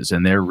Tasha's,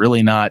 and they're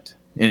really not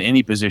in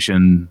any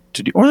position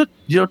to do, or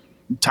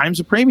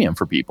time's a premium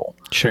for people.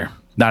 Sure.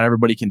 Not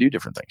everybody can do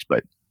different things,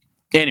 but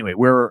anyway,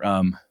 we're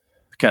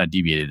kind of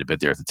deviated a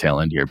bit there at the tail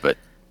end here, but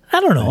I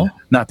don't know.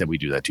 Not that we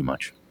do that too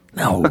much.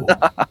 No.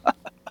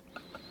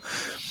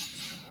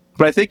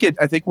 But I think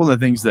one of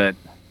the things that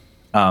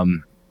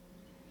that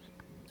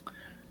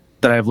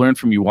I've learned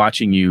from you,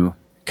 watching you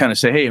kind of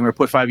say, "Hey, I'm going to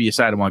put 5 of you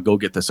aside. I want to go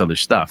get this other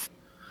stuff."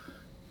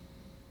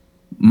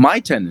 My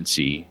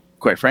tendency,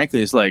 quite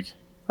frankly, is like,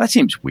 that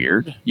seems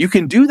weird. You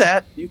can do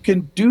that.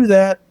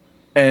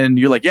 And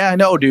you're like, "Yeah, I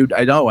know, dude.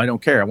 I know. I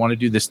don't care. I want to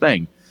do this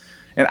thing."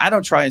 And I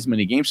don't try as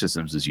many game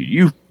systems as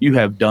you. You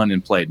have done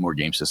and played more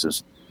game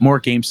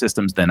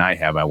systems than I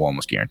have. I will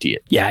almost guarantee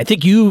it. Yeah, I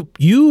think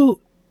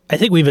I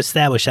think we've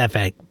established that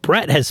fact.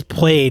 Brett has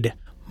played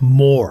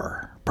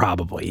more,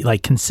 probably,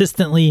 like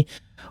consistently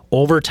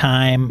over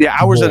time. Yeah,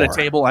 hours at a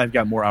table. I've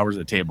got more hours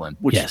at a table in,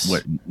 which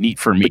is neat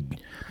for me.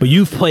 But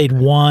you've played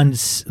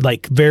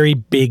like very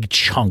big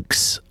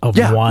chunks of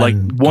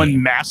one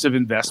game. Massive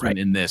investment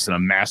in this and a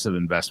massive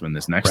investment in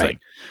this next thing.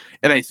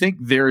 And I think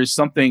there's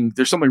something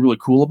really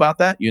cool about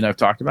that you and I've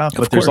talked about.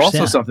 But there's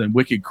also something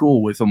wicked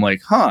cool with them.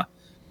 Like,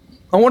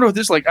 I wonder what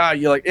this like.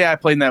 You're like, "Yeah, I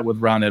played that with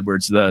Ron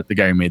Edwards, the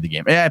guy who made the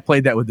game. Yeah, I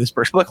played that with this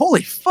person." Like,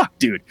 holy fuck,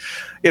 dude.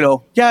 Yeah,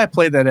 I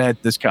played that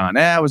at this con.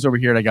 I was over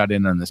here and I got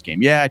in on this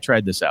game. Yeah, I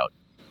tried this out.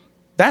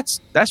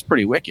 that's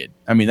pretty wicked.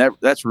 I mean,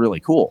 that's really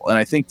cool. And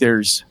I think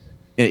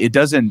it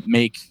doesn't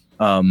make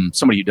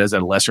somebody who does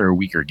that a lesser or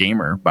weaker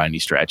gamer by any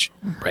stretch.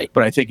 Right.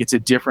 But I think it's a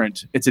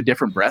different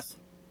breadth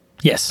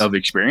of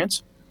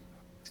experience,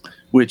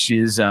 which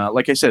is,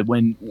 like I said,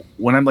 when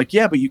I'm like,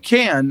 yeah, but you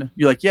can,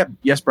 you're like, yeah,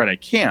 yes, Brett, I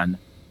can.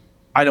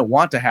 I don't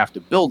want to have to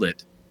build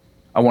it.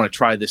 I want to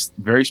try this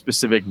very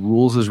specific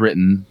rules as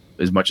written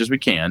as much as we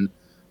can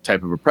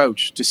type of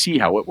approach to see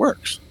how it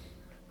works.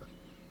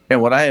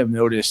 And what I have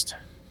noticed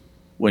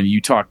when we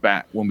talk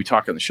on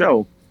the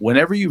show,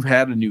 whenever you've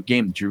had a new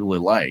game that you really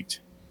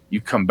liked,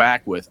 you come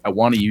back with, I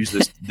want to use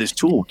this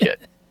toolkit.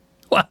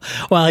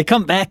 Well, I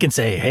come back and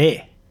say,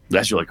 hey,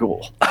 that's really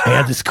cool. I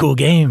had this cool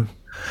game.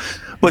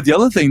 But the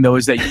other thing, though,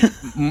 is that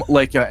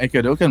like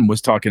Ekadokan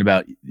was talking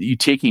about, you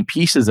taking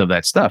pieces of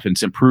that stuff and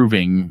it's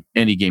improving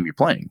any game you're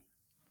playing.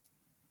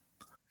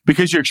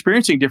 Because you're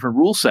experiencing different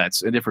rule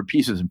sets and different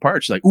pieces and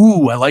parts. Like,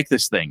 ooh, I like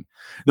this thing.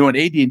 Then when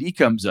AD&D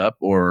comes up,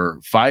 or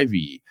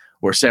 5e,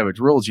 or Savage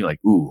Worlds, you're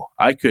like, ooh,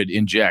 I could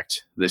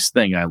inject this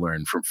thing I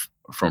learned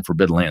from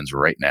Forbidden Lands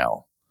right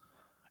now.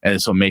 And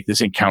this will make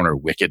this encounter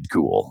wicked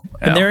cool.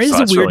 And there is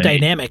a weird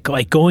dynamic,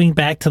 like going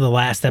back to the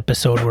last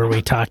episode where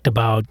we talked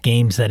about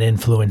games that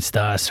influenced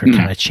us or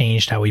kind of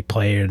changed how we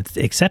play,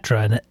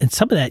 etc. And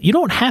some of that, you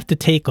don't have to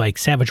take like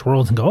Savage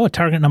Worlds and go, oh,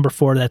 target number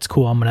 4, that's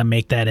cool. I'm going to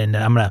make that in.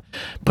 I'm going to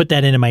put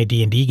that into my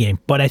D&D game.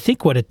 But I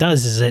think what it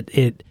does is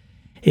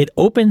it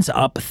opens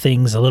up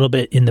things a little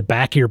bit in the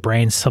back of your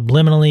brain,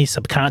 subliminally,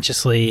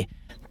 subconsciously,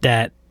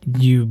 that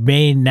you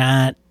may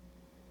not.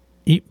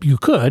 You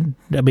could.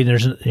 I mean,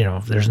 there's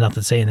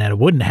nothing saying that it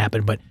wouldn't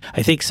happen, but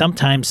I think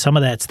sometimes some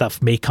of that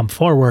stuff may come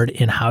forward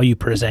in how you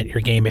present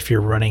your game if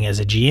you're running as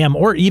a GM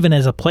or even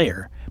as a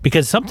player.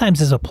 Because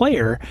sometimes as a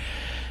player,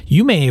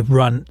 you may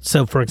run.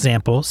 So, for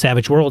example,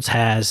 Savage Worlds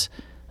has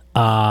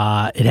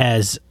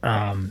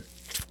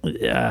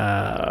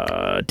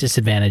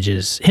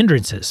disadvantages,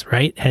 hindrances,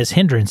 right? Has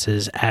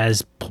hindrances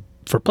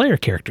for player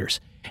characters.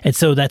 And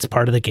so that's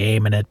part of the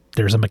game, and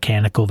there's a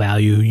mechanical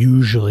value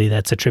usually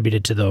that's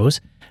attributed to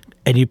those.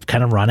 And you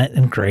kind of run it,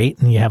 and great,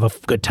 and you have a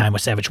good time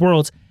with Savage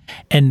Worlds.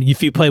 And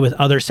if you play with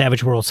other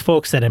Savage Worlds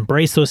folks that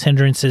embrace those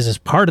hindrances as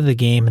part of the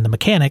game and the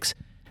mechanics,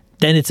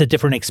 then it's a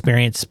different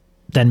experience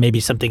than maybe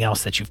something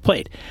else that you've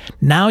played.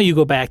 Now you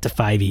go back to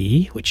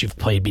 5e, which you've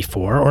played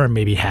before, or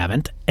maybe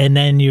haven't, and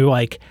then you're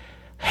like,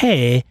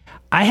 hey,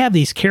 I have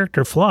these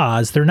character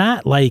flaws. They're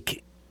not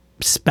like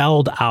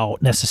spelled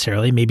out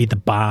necessarily. Maybe the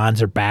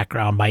bonds or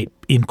background might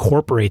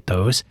incorporate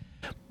those.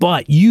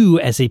 But you,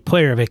 as a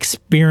player, have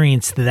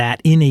experienced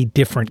that in a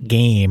different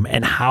game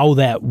and how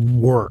that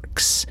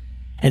works.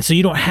 And so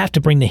you don't have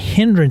to bring the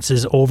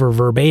hindrances over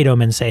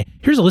verbatim and say,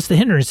 here's a list of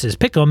hindrances,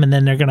 pick them, and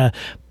then they're going to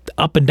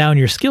up and down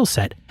your skill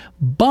set.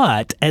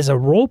 But as a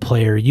role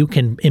player, you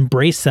can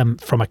embrace them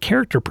from a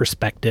character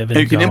perspective. And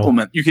you can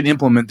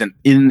implement them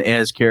in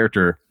as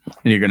character,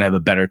 and you're going to have a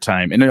better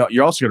time. And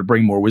you're also going to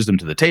bring more wisdom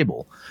to the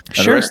table.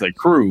 And the rest of the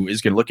crew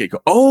is going to look at,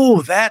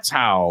 oh, that's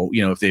how,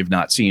 if they've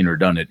not seen or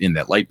done it in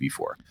that light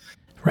before.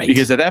 Right.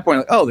 Because at that point,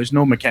 like, oh, there's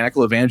no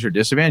mechanical advantage or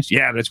disadvantage.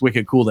 Yeah, that's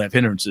wicked cool to have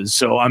hindrances,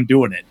 so I'm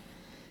doing it.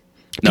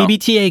 No.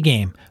 PBTA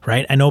game,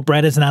 right? I know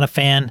Brett is not a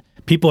fan.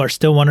 People are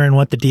still wondering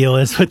what the deal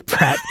is with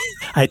Brett.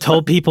 I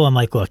told people, I'm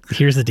like, look,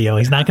 here's the deal.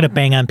 He's not going to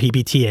bang on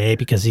PBTA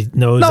because he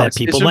knows that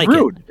people like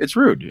rude. it. It's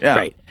rude. Yeah.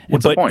 Right.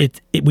 What's the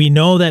point? We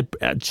know that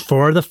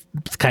for the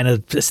kind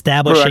of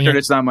establishing... For the record,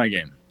 it's not my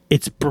game.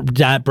 It's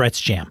not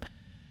Brett's jam.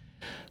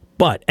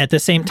 But at the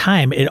same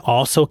time, it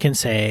also can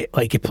say,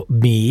 like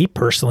me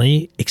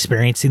personally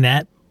experiencing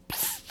that,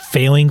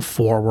 failing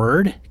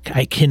forward,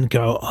 I can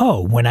go,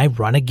 oh, when I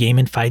run a game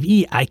in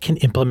 5e, I can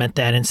implement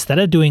that. Instead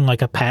of doing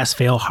like a pass,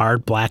 fail,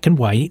 hard, black and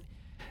white,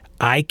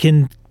 I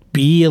can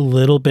be a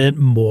little bit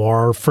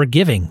more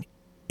forgiving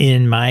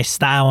in my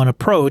style and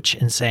approach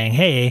and saying,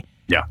 hey,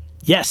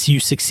 yes, you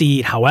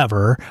succeed,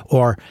 however,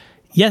 or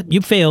yeah, you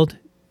failed,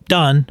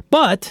 done,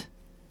 but...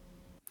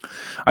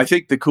 I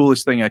think the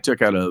coolest thing I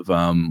took out of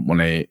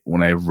when I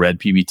read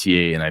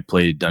PBTA and I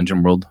played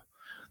Dungeon World,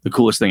 the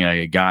coolest thing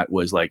I got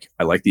was like,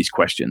 I like these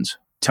questions.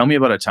 Tell me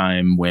about a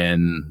time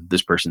when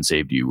this person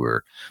saved you,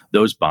 or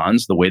those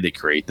bonds, the way they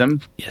create them.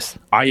 Yes.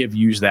 I have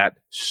used that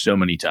so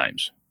many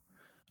times.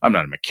 I'm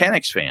not a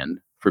mechanics fan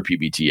for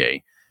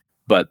PBTA,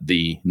 but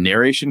the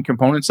narration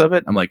components of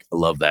it, I'm like, I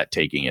love that,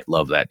 taking it.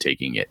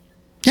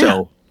 Yeah.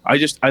 So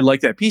I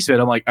like that piece of it.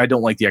 I'm like, I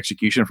don't like the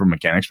execution from a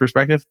mechanics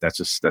perspective. That's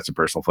a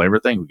personal flavor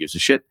thing. Who gives a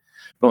shit?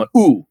 But I'm like,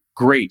 ooh,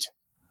 great.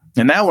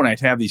 And now when I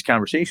have these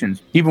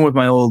conversations, even with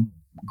my old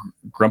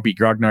grumpy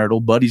grognard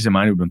old buddies of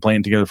mine who've been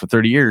playing together for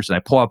 30 years, and I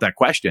pull out that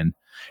question,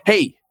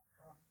 hey,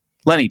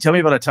 Lenny, tell me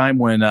about a time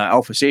when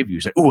Alpha saved you.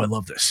 He's like, ooh, I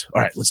love this.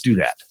 All right, let's do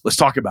that. Let's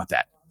talk about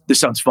that. This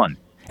sounds fun.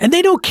 And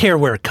they don't care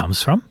where it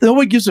comes from.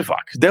 Nobody gives a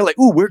fuck. They're like,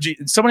 ooh,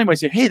 somebody might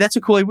say, hey, that's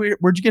a cool idea.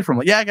 Where'd you get it from?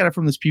 Like, yeah, I got it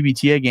from this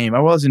PBTA game.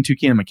 I wasn't too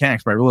keen on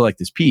mechanics, but I really like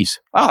this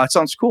piece. Oh, that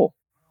sounds cool.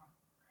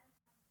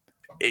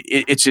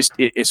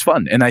 It's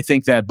fun. And I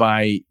think that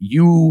by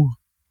you,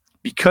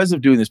 because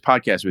of doing this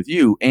podcast with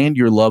you and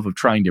your love of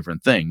trying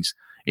different things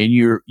and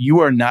you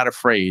are not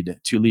afraid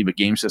to leave a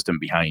game system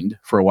behind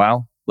for a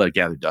while, let it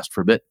gather dust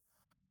for a bit,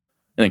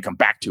 and then come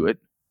back to it.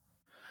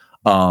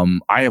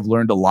 I have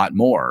learned a lot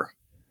more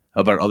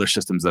about other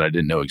systems that I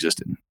didn't know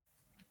existed,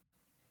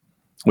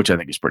 which I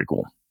think is pretty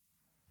cool.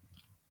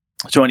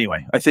 So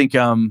anyway, I think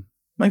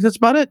that's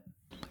about it.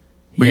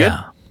 We good?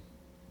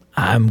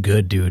 I'm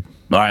good, dude.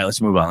 All right,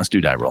 let's move on. Let's do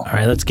die roll. All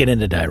right, let's get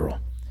into die roll.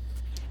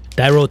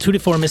 Die roll 2 to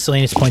 4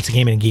 miscellaneous points of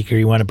gaming and geekery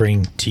you want to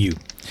bring to you.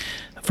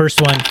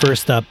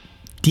 First up,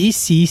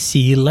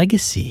 DCC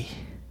Legacy.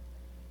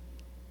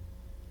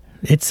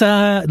 It's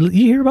you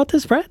hear about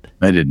this, Brett?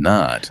 I did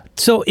not.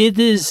 So it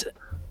is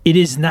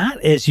not,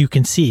 as you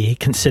can see,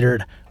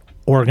 considered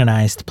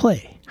organized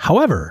play.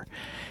 However,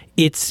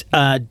 it's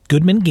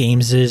Goodman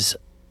Games'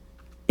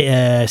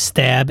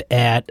 stab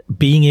at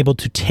being able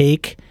to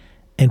take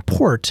and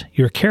port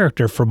your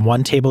character from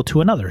one table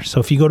to another. So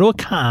if you go to a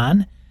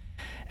con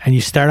and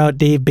you start out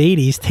Dave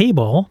Beatty's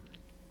table,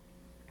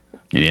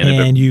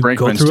 and you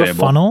go through a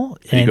funnel,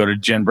 and you go to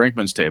Jen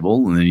Brinkman's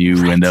table, and then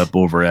you end up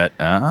over at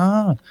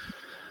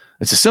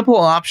it's a simple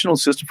optional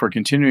system for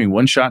continuing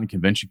one-shot and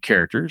convention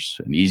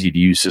characters, an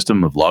easy-to-use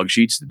system of log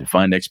sheets that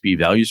define XP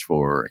values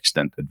for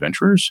extent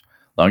adventurers,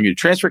 allowing you to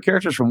transfer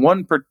characters from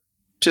one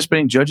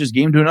participating judge's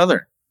game to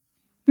another.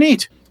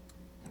 Neat.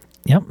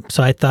 Yep.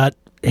 So I thought,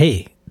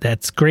 hey,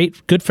 that's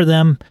great. Good for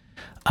them.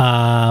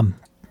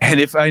 And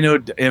if I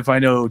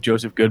know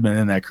Joseph Goodman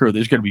and that crew,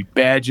 there's going to be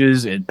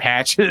badges and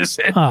patches.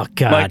 And oh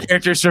God! My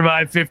character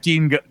survived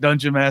 15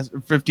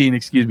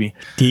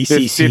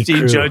 DCC 15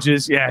 crew.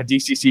 Judges. Yeah,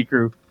 DCC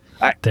crew.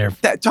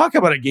 Talk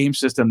about a game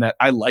system that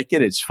I like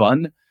it. It's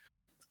fun.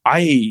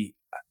 I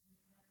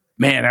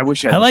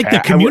wish I like the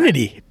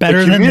community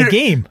better than the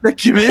game. The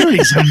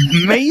community's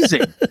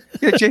amazing.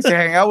 Get a chance to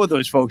hang out with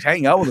those folks.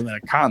 Hang out with them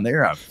at a con.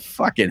 They're a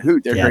fucking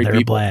hoot. They're great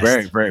people.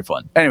 Very, very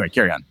fun. Anyway,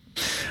 carry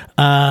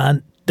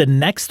on. The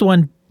next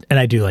one, and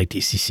I do like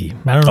DCC.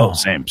 I don't know. Oh,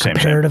 same.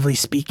 Comparatively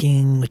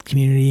speaking, with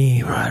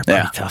community,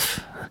 pretty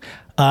tough.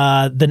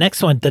 The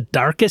next one, The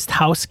Darkest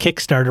House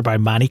Kickstarter by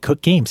Monty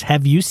Cook Games.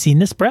 Have you seen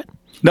this, Brett?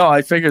 No,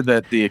 I figured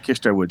that the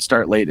Kickstarter would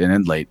start late and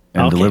end late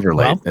and deliver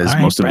late, as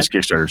most of his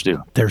Kickstarters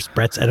do. There's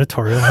Brett's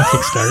editorial on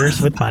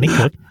Kickstarters with Monty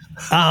Cook,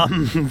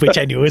 which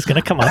I knew was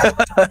going to come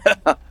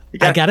up.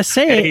 I got to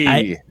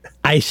say,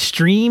 I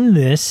streamed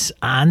this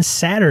on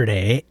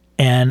Saturday,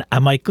 and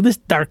I'm like, this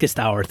Darkest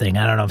Hour thing,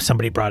 I don't know if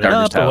somebody brought it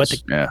up or what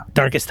the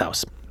Darkest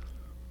House.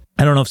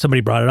 I don't know if somebody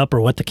brought it up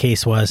or what the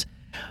case was,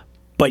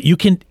 but you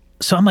can.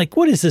 So I'm like,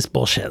 what is this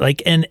bullshit?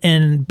 Like,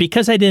 and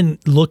because I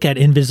didn't look at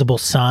Invisible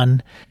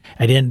Sun,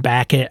 I didn't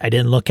back it, I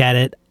didn't look at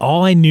it.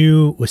 All I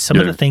knew was some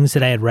of the things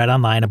that I had read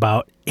online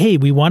about, hey,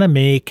 we want to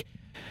make,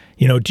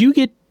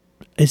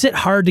 is it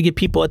hard to get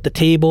people at the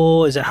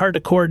table? Is it hard to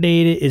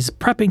coordinate it? Is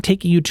prepping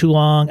taking you too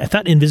long? I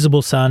thought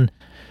Invisible Sun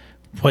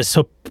was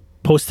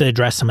supposed to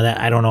address some of that.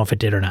 I don't know if it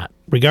did or not.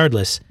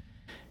 Regardless,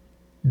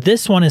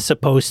 this one is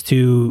supposed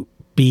to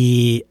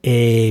be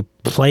a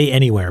play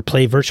anywhere,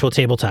 play virtual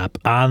tabletop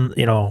on,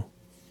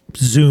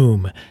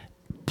 Zoom,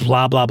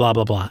 blah, blah, blah,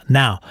 blah, blah.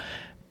 Now,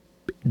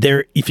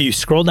 if you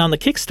scroll down the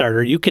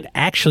Kickstarter, you could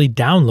actually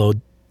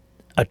download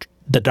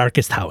The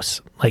Darkest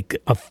House, like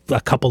a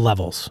couple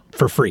levels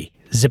for free.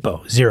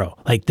 Zippo, zero.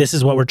 Like, this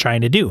is what we're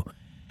trying to do.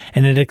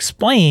 And it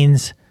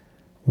explains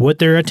what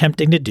they're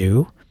attempting to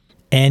do,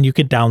 and you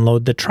can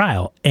download the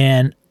trial.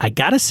 And I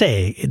got to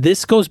say,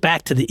 this goes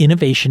back to the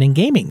innovation in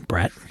gaming,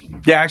 Brett.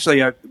 Yeah,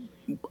 actually,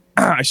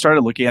 I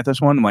started looking at this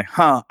one. I'm like,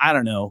 I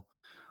don't know.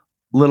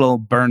 Little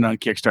burn on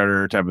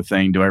Kickstarter type of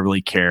thing. Do I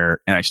really care?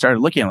 And I started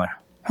looking. I'm like,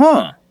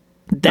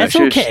 that's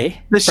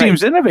okay. This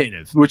seems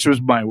innovative, which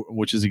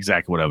is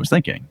exactly what I was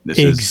thinking. This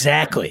is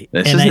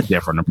a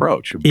different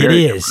approach.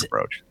 Different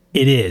approach.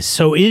 It is.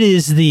 So it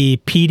is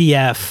the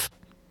PDF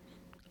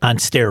on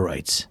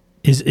steroids.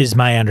 Is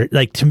my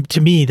to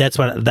me that's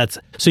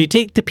so you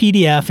take the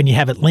PDF and you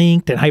have it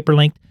linked and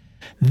hyperlinked.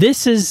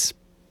 This is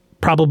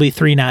probably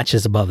 3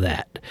 notches above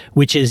that,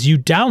 which is you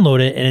download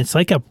it and it's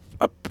like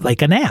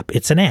an app.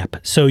 It's an app.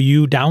 So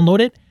you download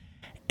it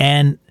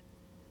and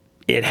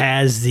it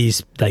has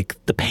these, like,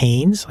 the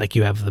panes, like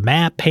you have the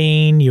map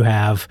pane, you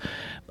have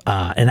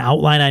an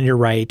outline on your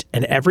right,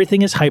 and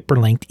everything is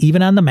hyperlinked,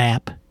 even on the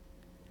map.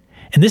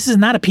 And this is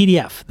not a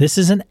PDF. This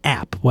is an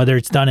app, whether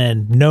it's done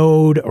in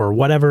Node or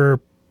whatever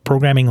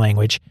programming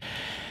language.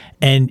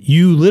 And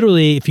you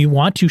literally, if you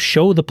want to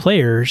show the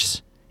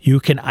players, you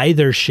can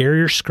either share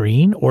your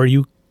screen or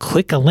you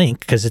click a link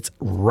because it's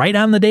right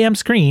on the damn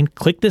screen.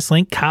 Click this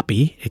link,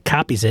 it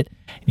copies it,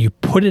 and you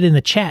put it in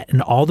the chat,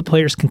 and all the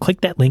players can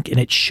click that link and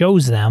it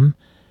shows them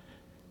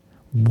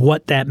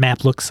what that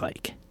map looks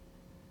like.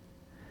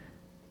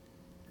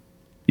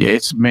 Yeah,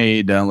 it's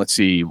made,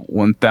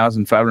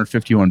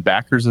 1,551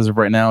 backers as of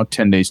right now,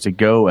 10 days to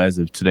go as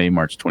of today,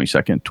 March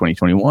 22nd,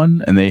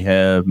 2021. And they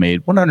have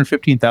made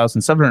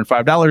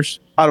 $115,705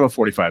 out of a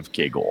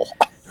 $45K goal.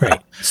 Right.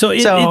 So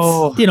it's,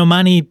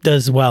 Monty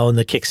does well in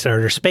the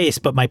Kickstarter space.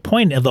 But my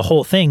point of the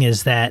whole thing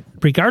is that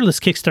regardless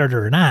Kickstarter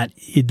or not,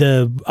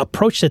 the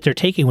approach that they're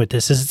taking with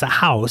this is it's a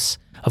house,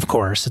 of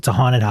course. It's a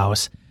haunted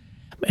house.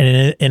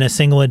 in a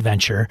single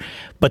adventure.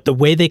 But the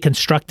way they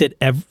constructed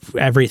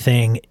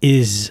everything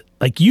is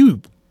like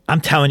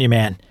I'm telling you,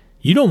 man,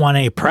 you don't want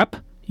any prep.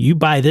 You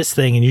buy this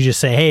thing and you just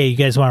say, hey, you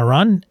guys want to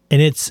run?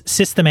 And it's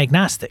system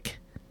agnostic.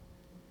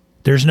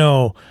 There's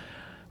no,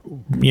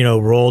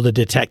 roll to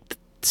detect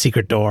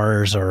secret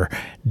doors or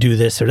do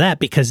this or that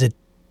because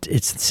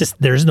it's just,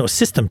 there's no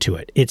system to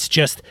it. It's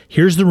just,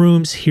 here's the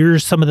rooms,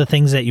 here's some of the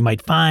things that you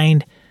might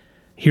find,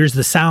 here's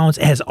the sounds.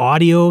 It has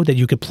audio that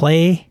you could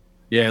play.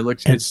 Yeah, it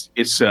looks it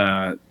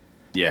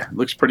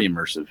looks pretty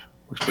immersive.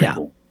 Looks pretty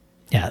cool.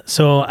 Yeah,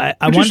 so I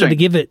wanted to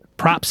give it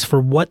props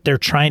for what they're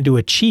trying to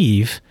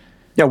achieve.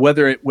 Yeah,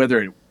 whether it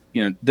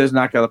does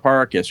knock out of the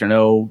park, yes or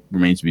no,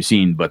 remains to be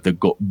seen. But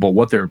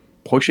what they're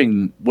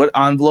pushing, what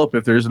envelope,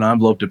 if there's an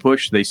envelope to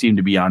push, they seem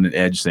to be on an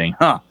edge saying,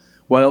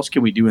 what else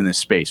can we do in this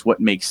space? What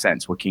makes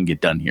sense? What can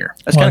get done here?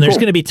 That's there's cool.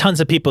 going to be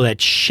tons of people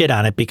that shit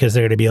on it because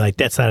they're going to be like,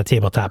 that's not a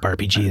tabletop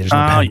RPG. There's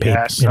no pen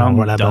paper,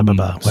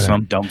 whatever.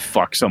 Some dumb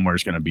fuck somewhere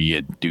is going to be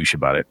a douche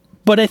about it.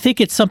 But I think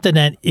it's something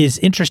that is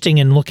interesting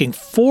in looking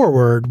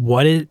forward.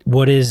 What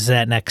is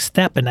that next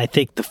step? And I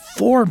think the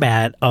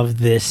format of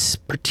this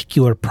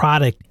particular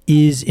product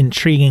is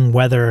intriguing,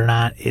 whether or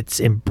not it's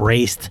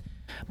embraced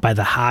by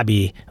the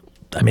hobby.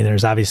 I mean,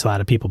 there's obviously a lot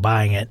of people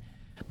buying it,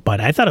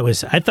 but I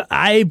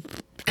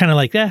kind of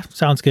like,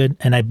 sounds good.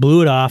 And I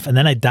blew it off and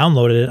then I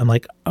downloaded it. I'm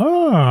like,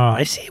 oh,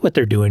 I see what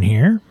they're doing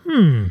here.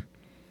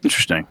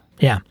 Interesting.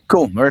 Yeah.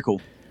 Cool. Very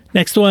cool.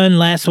 Next one,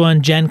 last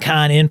one, Gen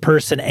Con in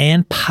person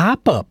and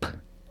pop-up.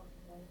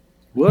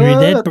 What? You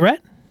read that,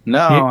 Brett?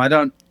 No, I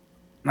don't.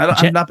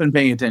 I've not been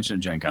paying attention to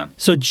Gen Con.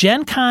 So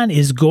Gen Con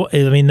is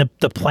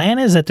the plan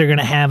is that they're going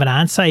to have it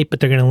on site,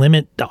 but they're going to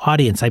limit the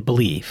audience, I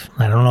believe.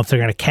 I don't know if they're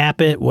going to cap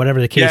it, whatever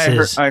the case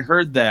is. I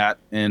heard that,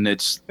 and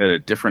it's at a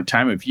different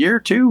time of year,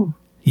 too.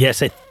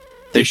 Yes,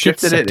 they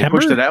shifted it. They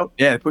pushed it out.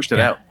 Yeah, they pushed it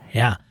out.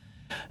 Yeah.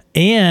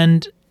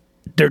 And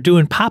they're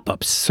doing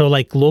pop-ups. So,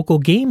 like, local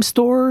game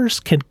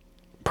stores can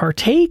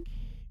partake.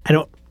 I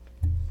don't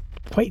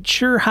quite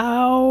sure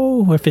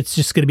how, or if it's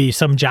just going to be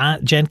some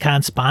Gen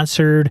Con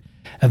sponsored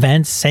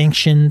event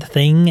sanctioned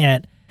thing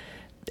at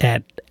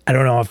I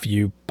don't know, if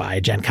you buy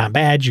a Gen Con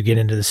badge, you get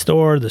into the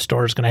store is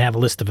going to have a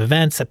list of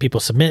events that people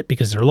submit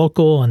because they're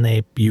local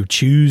and you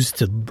choose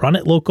to run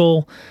it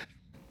local.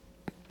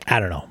 I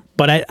don't know.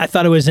 But I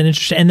thought it was an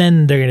interesting, and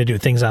then they're going to do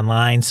things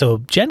online. So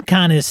Gen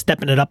Con is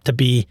stepping it up to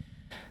be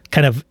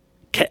kind of,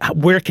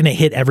 where can it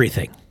hit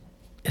everything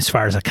as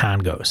far as a con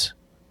goes?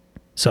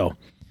 So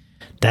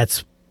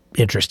that's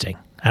interesting.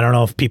 I don't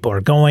know if people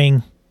are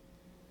going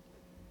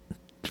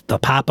the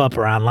pop-up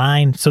or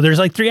online. So there's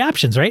like 3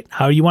 options, right?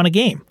 How you want a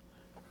game.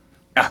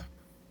 Yeah.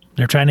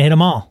 They're trying to hit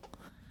them all.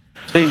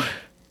 See.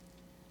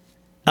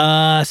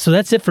 So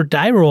that's it for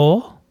Die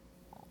Roll.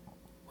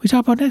 We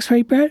talk about next,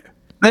 right, Brett?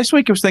 Next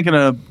week, I was thinking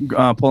of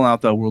pulling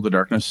out the World of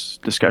Darkness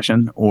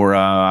discussion, or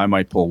I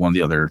might pull one of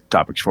the other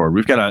topics forward.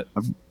 We've got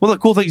one of the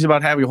cool things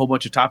about having a whole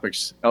bunch of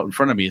topics out in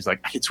front of me is like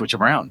I can switch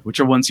them around.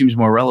 Whichever one seems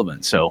more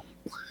relevant, so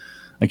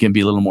I can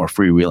be a little more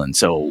freewheeling.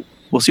 So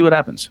we'll see what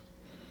happens.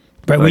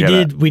 But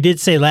we did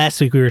say last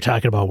week we were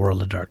talking about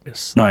World of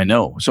Darkness. No, I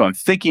know. So I'm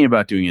thinking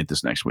about doing it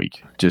this next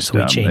week. Just so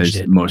we changed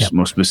it. Most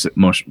specific.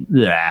 I'm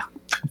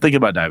thinking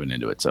about diving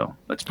into it. So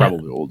that's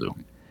probably what we'll do.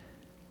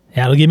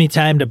 Yeah, it'll give me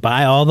time to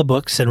buy all the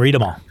books and read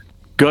them all.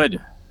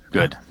 Good.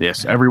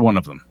 Yes, every one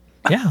of them.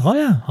 Yeah. Oh,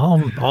 yeah.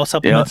 All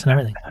supplements and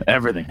everything.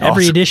 Everything.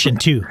 Every edition,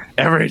 too.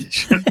 Every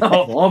edition.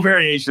 all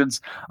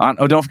variations.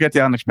 Don't forget the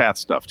Onyx Path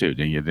stuff, too.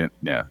 You'll be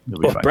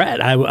fine. Brett,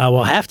 I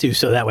will have to,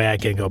 so that way I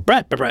can go,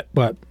 Brett. But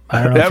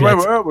I don't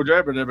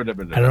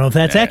know if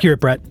that's accurate,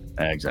 Brett.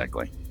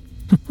 Exactly.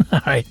 All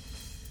right.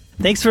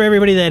 Thanks for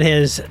everybody that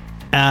has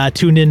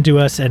tuned in to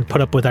us and put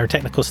up with our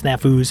technical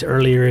snafus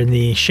earlier in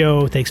the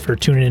show. Thanks for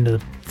tuning into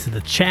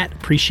the chat.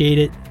 Appreciate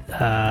it,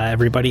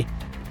 everybody.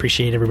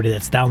 Appreciate everybody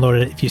that's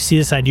downloaded it. If you see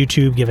this on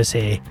YouTube, give us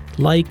a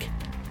like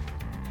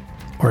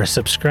or a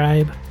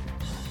subscribe.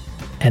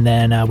 And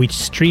then we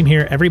stream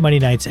here every Monday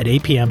nights at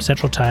 8 p.m.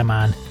 Central Time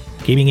on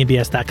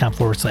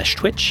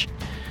gamingnbs.com/Twitch.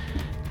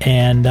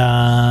 And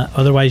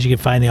otherwise, you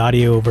can find the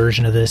audio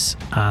version of this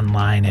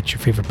online at your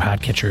favorite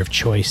podcatcher of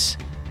choice.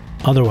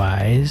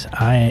 Otherwise,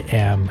 I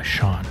am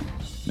Sean.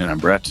 And I'm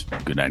Brett.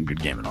 Good night and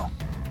good game and all.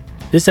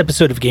 This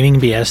episode of Gaming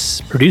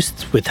BS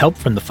produced with help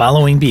from the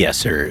following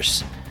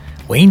BSers: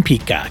 Wayne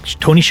Peacock,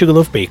 Tony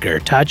Sugarloaf Baker,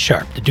 Todd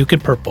Sharp, The Duke in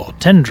Purple,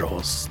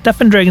 Tendrils,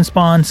 Stefan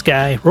Dragonspawn,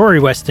 Sky, Rory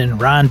Weston,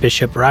 Ron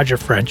Bishop, Roger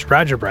French,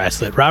 Roger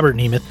Braslett, Robert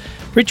Nemeth,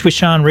 Rich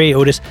Wishon, Ray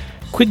Otis,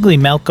 Quigley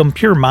Malcolm,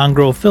 Pure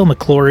Mongrel, Phil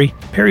McClory,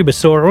 Perry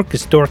Basor,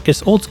 Orcus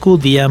Dorcas, Old School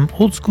DM,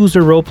 Old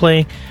Schoozer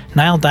Roleplaying,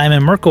 Niall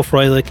Diamond, Mirko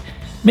Froelich,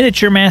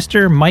 Miniature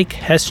Master, Mike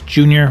Hess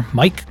Jr.,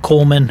 Mike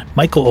Coleman,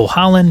 Michael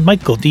O'Holland,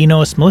 Michael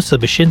Dinos, Melissa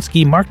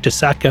Bashinsky, Mark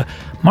Tasaka,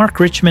 Mark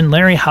Richmond,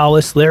 Larry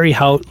Hollis, Larry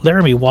Hout,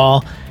 Laramie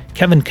Wall,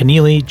 Kevin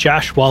Keneally,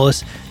 Josh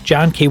Wallace,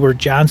 John Kayward,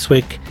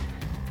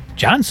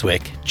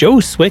 Joe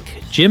Swick,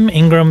 Jim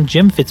Ingram,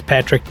 Jim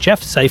Fitzpatrick,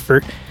 Jeff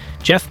Seifert,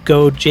 Jeff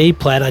Goad, Jay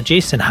Plata,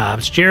 Jason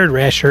Hobbs, Jared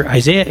Rasher,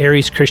 Isaiah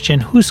Aries Christian,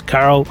 Hoos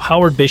Carl,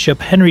 Howard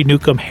Bishop, Henry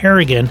Newcomb,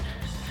 Harrigan,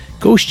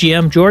 Ghost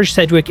GM, George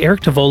Sedgwick,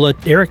 Eric Tavola,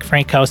 Eric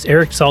Frankhouse,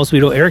 Eric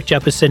Salzweedle, Eric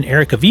Jeppesen,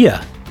 Eric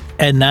Avia,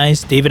 Ed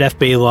Nyes, David F.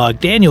 Baylog,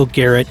 Daniel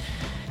Garrett,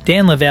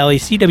 Dan LaValle,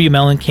 C.W.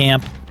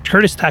 Mellencamp,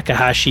 Curtis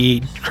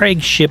Takahashi,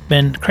 Craig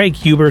Shipman, Craig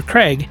Huber,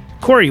 Craig,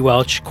 Corey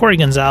Welch, Corey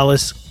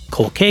Gonzalez,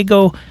 Cole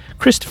Kago,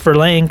 Christopher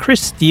Lang,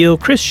 Chris Steele,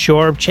 Chris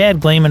Shorb,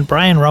 Chad Glayman,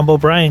 Brian Rumble,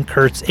 Brian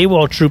Kurtz,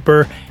 AWOL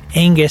Trooper,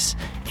 Angus,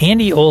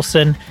 Andy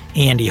Olson,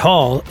 Andy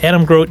Hall,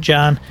 Adam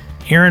Grote-John,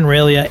 Aaron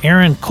Ralia,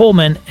 Aaron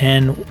Coleman,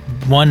 and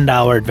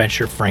 $1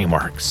 Adventure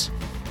Frameworks.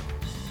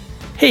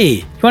 Hey,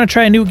 you want to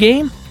try a new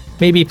game?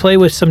 Maybe play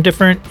with some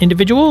different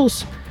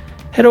individuals?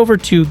 Head over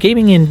to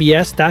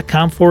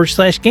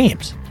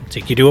gaminginbs.com/games. It'll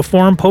take you to a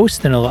forum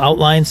post and it'll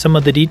outline some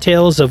of the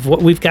details of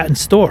what we've got in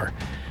store.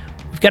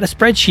 We've got a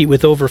spreadsheet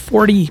with over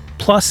 40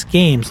 plus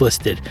games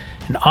listed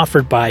and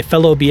offered by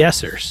fellow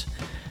BSers.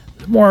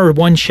 More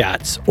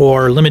one-shots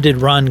or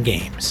limited run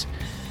games.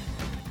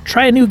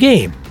 Try a new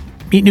game.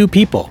 Meet new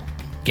people.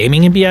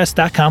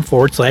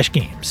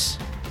 gaminginbs.com/games.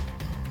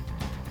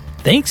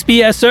 Thanks,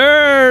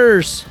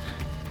 BSers!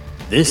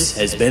 This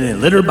has been a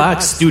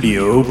Litterbox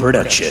Studio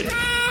production.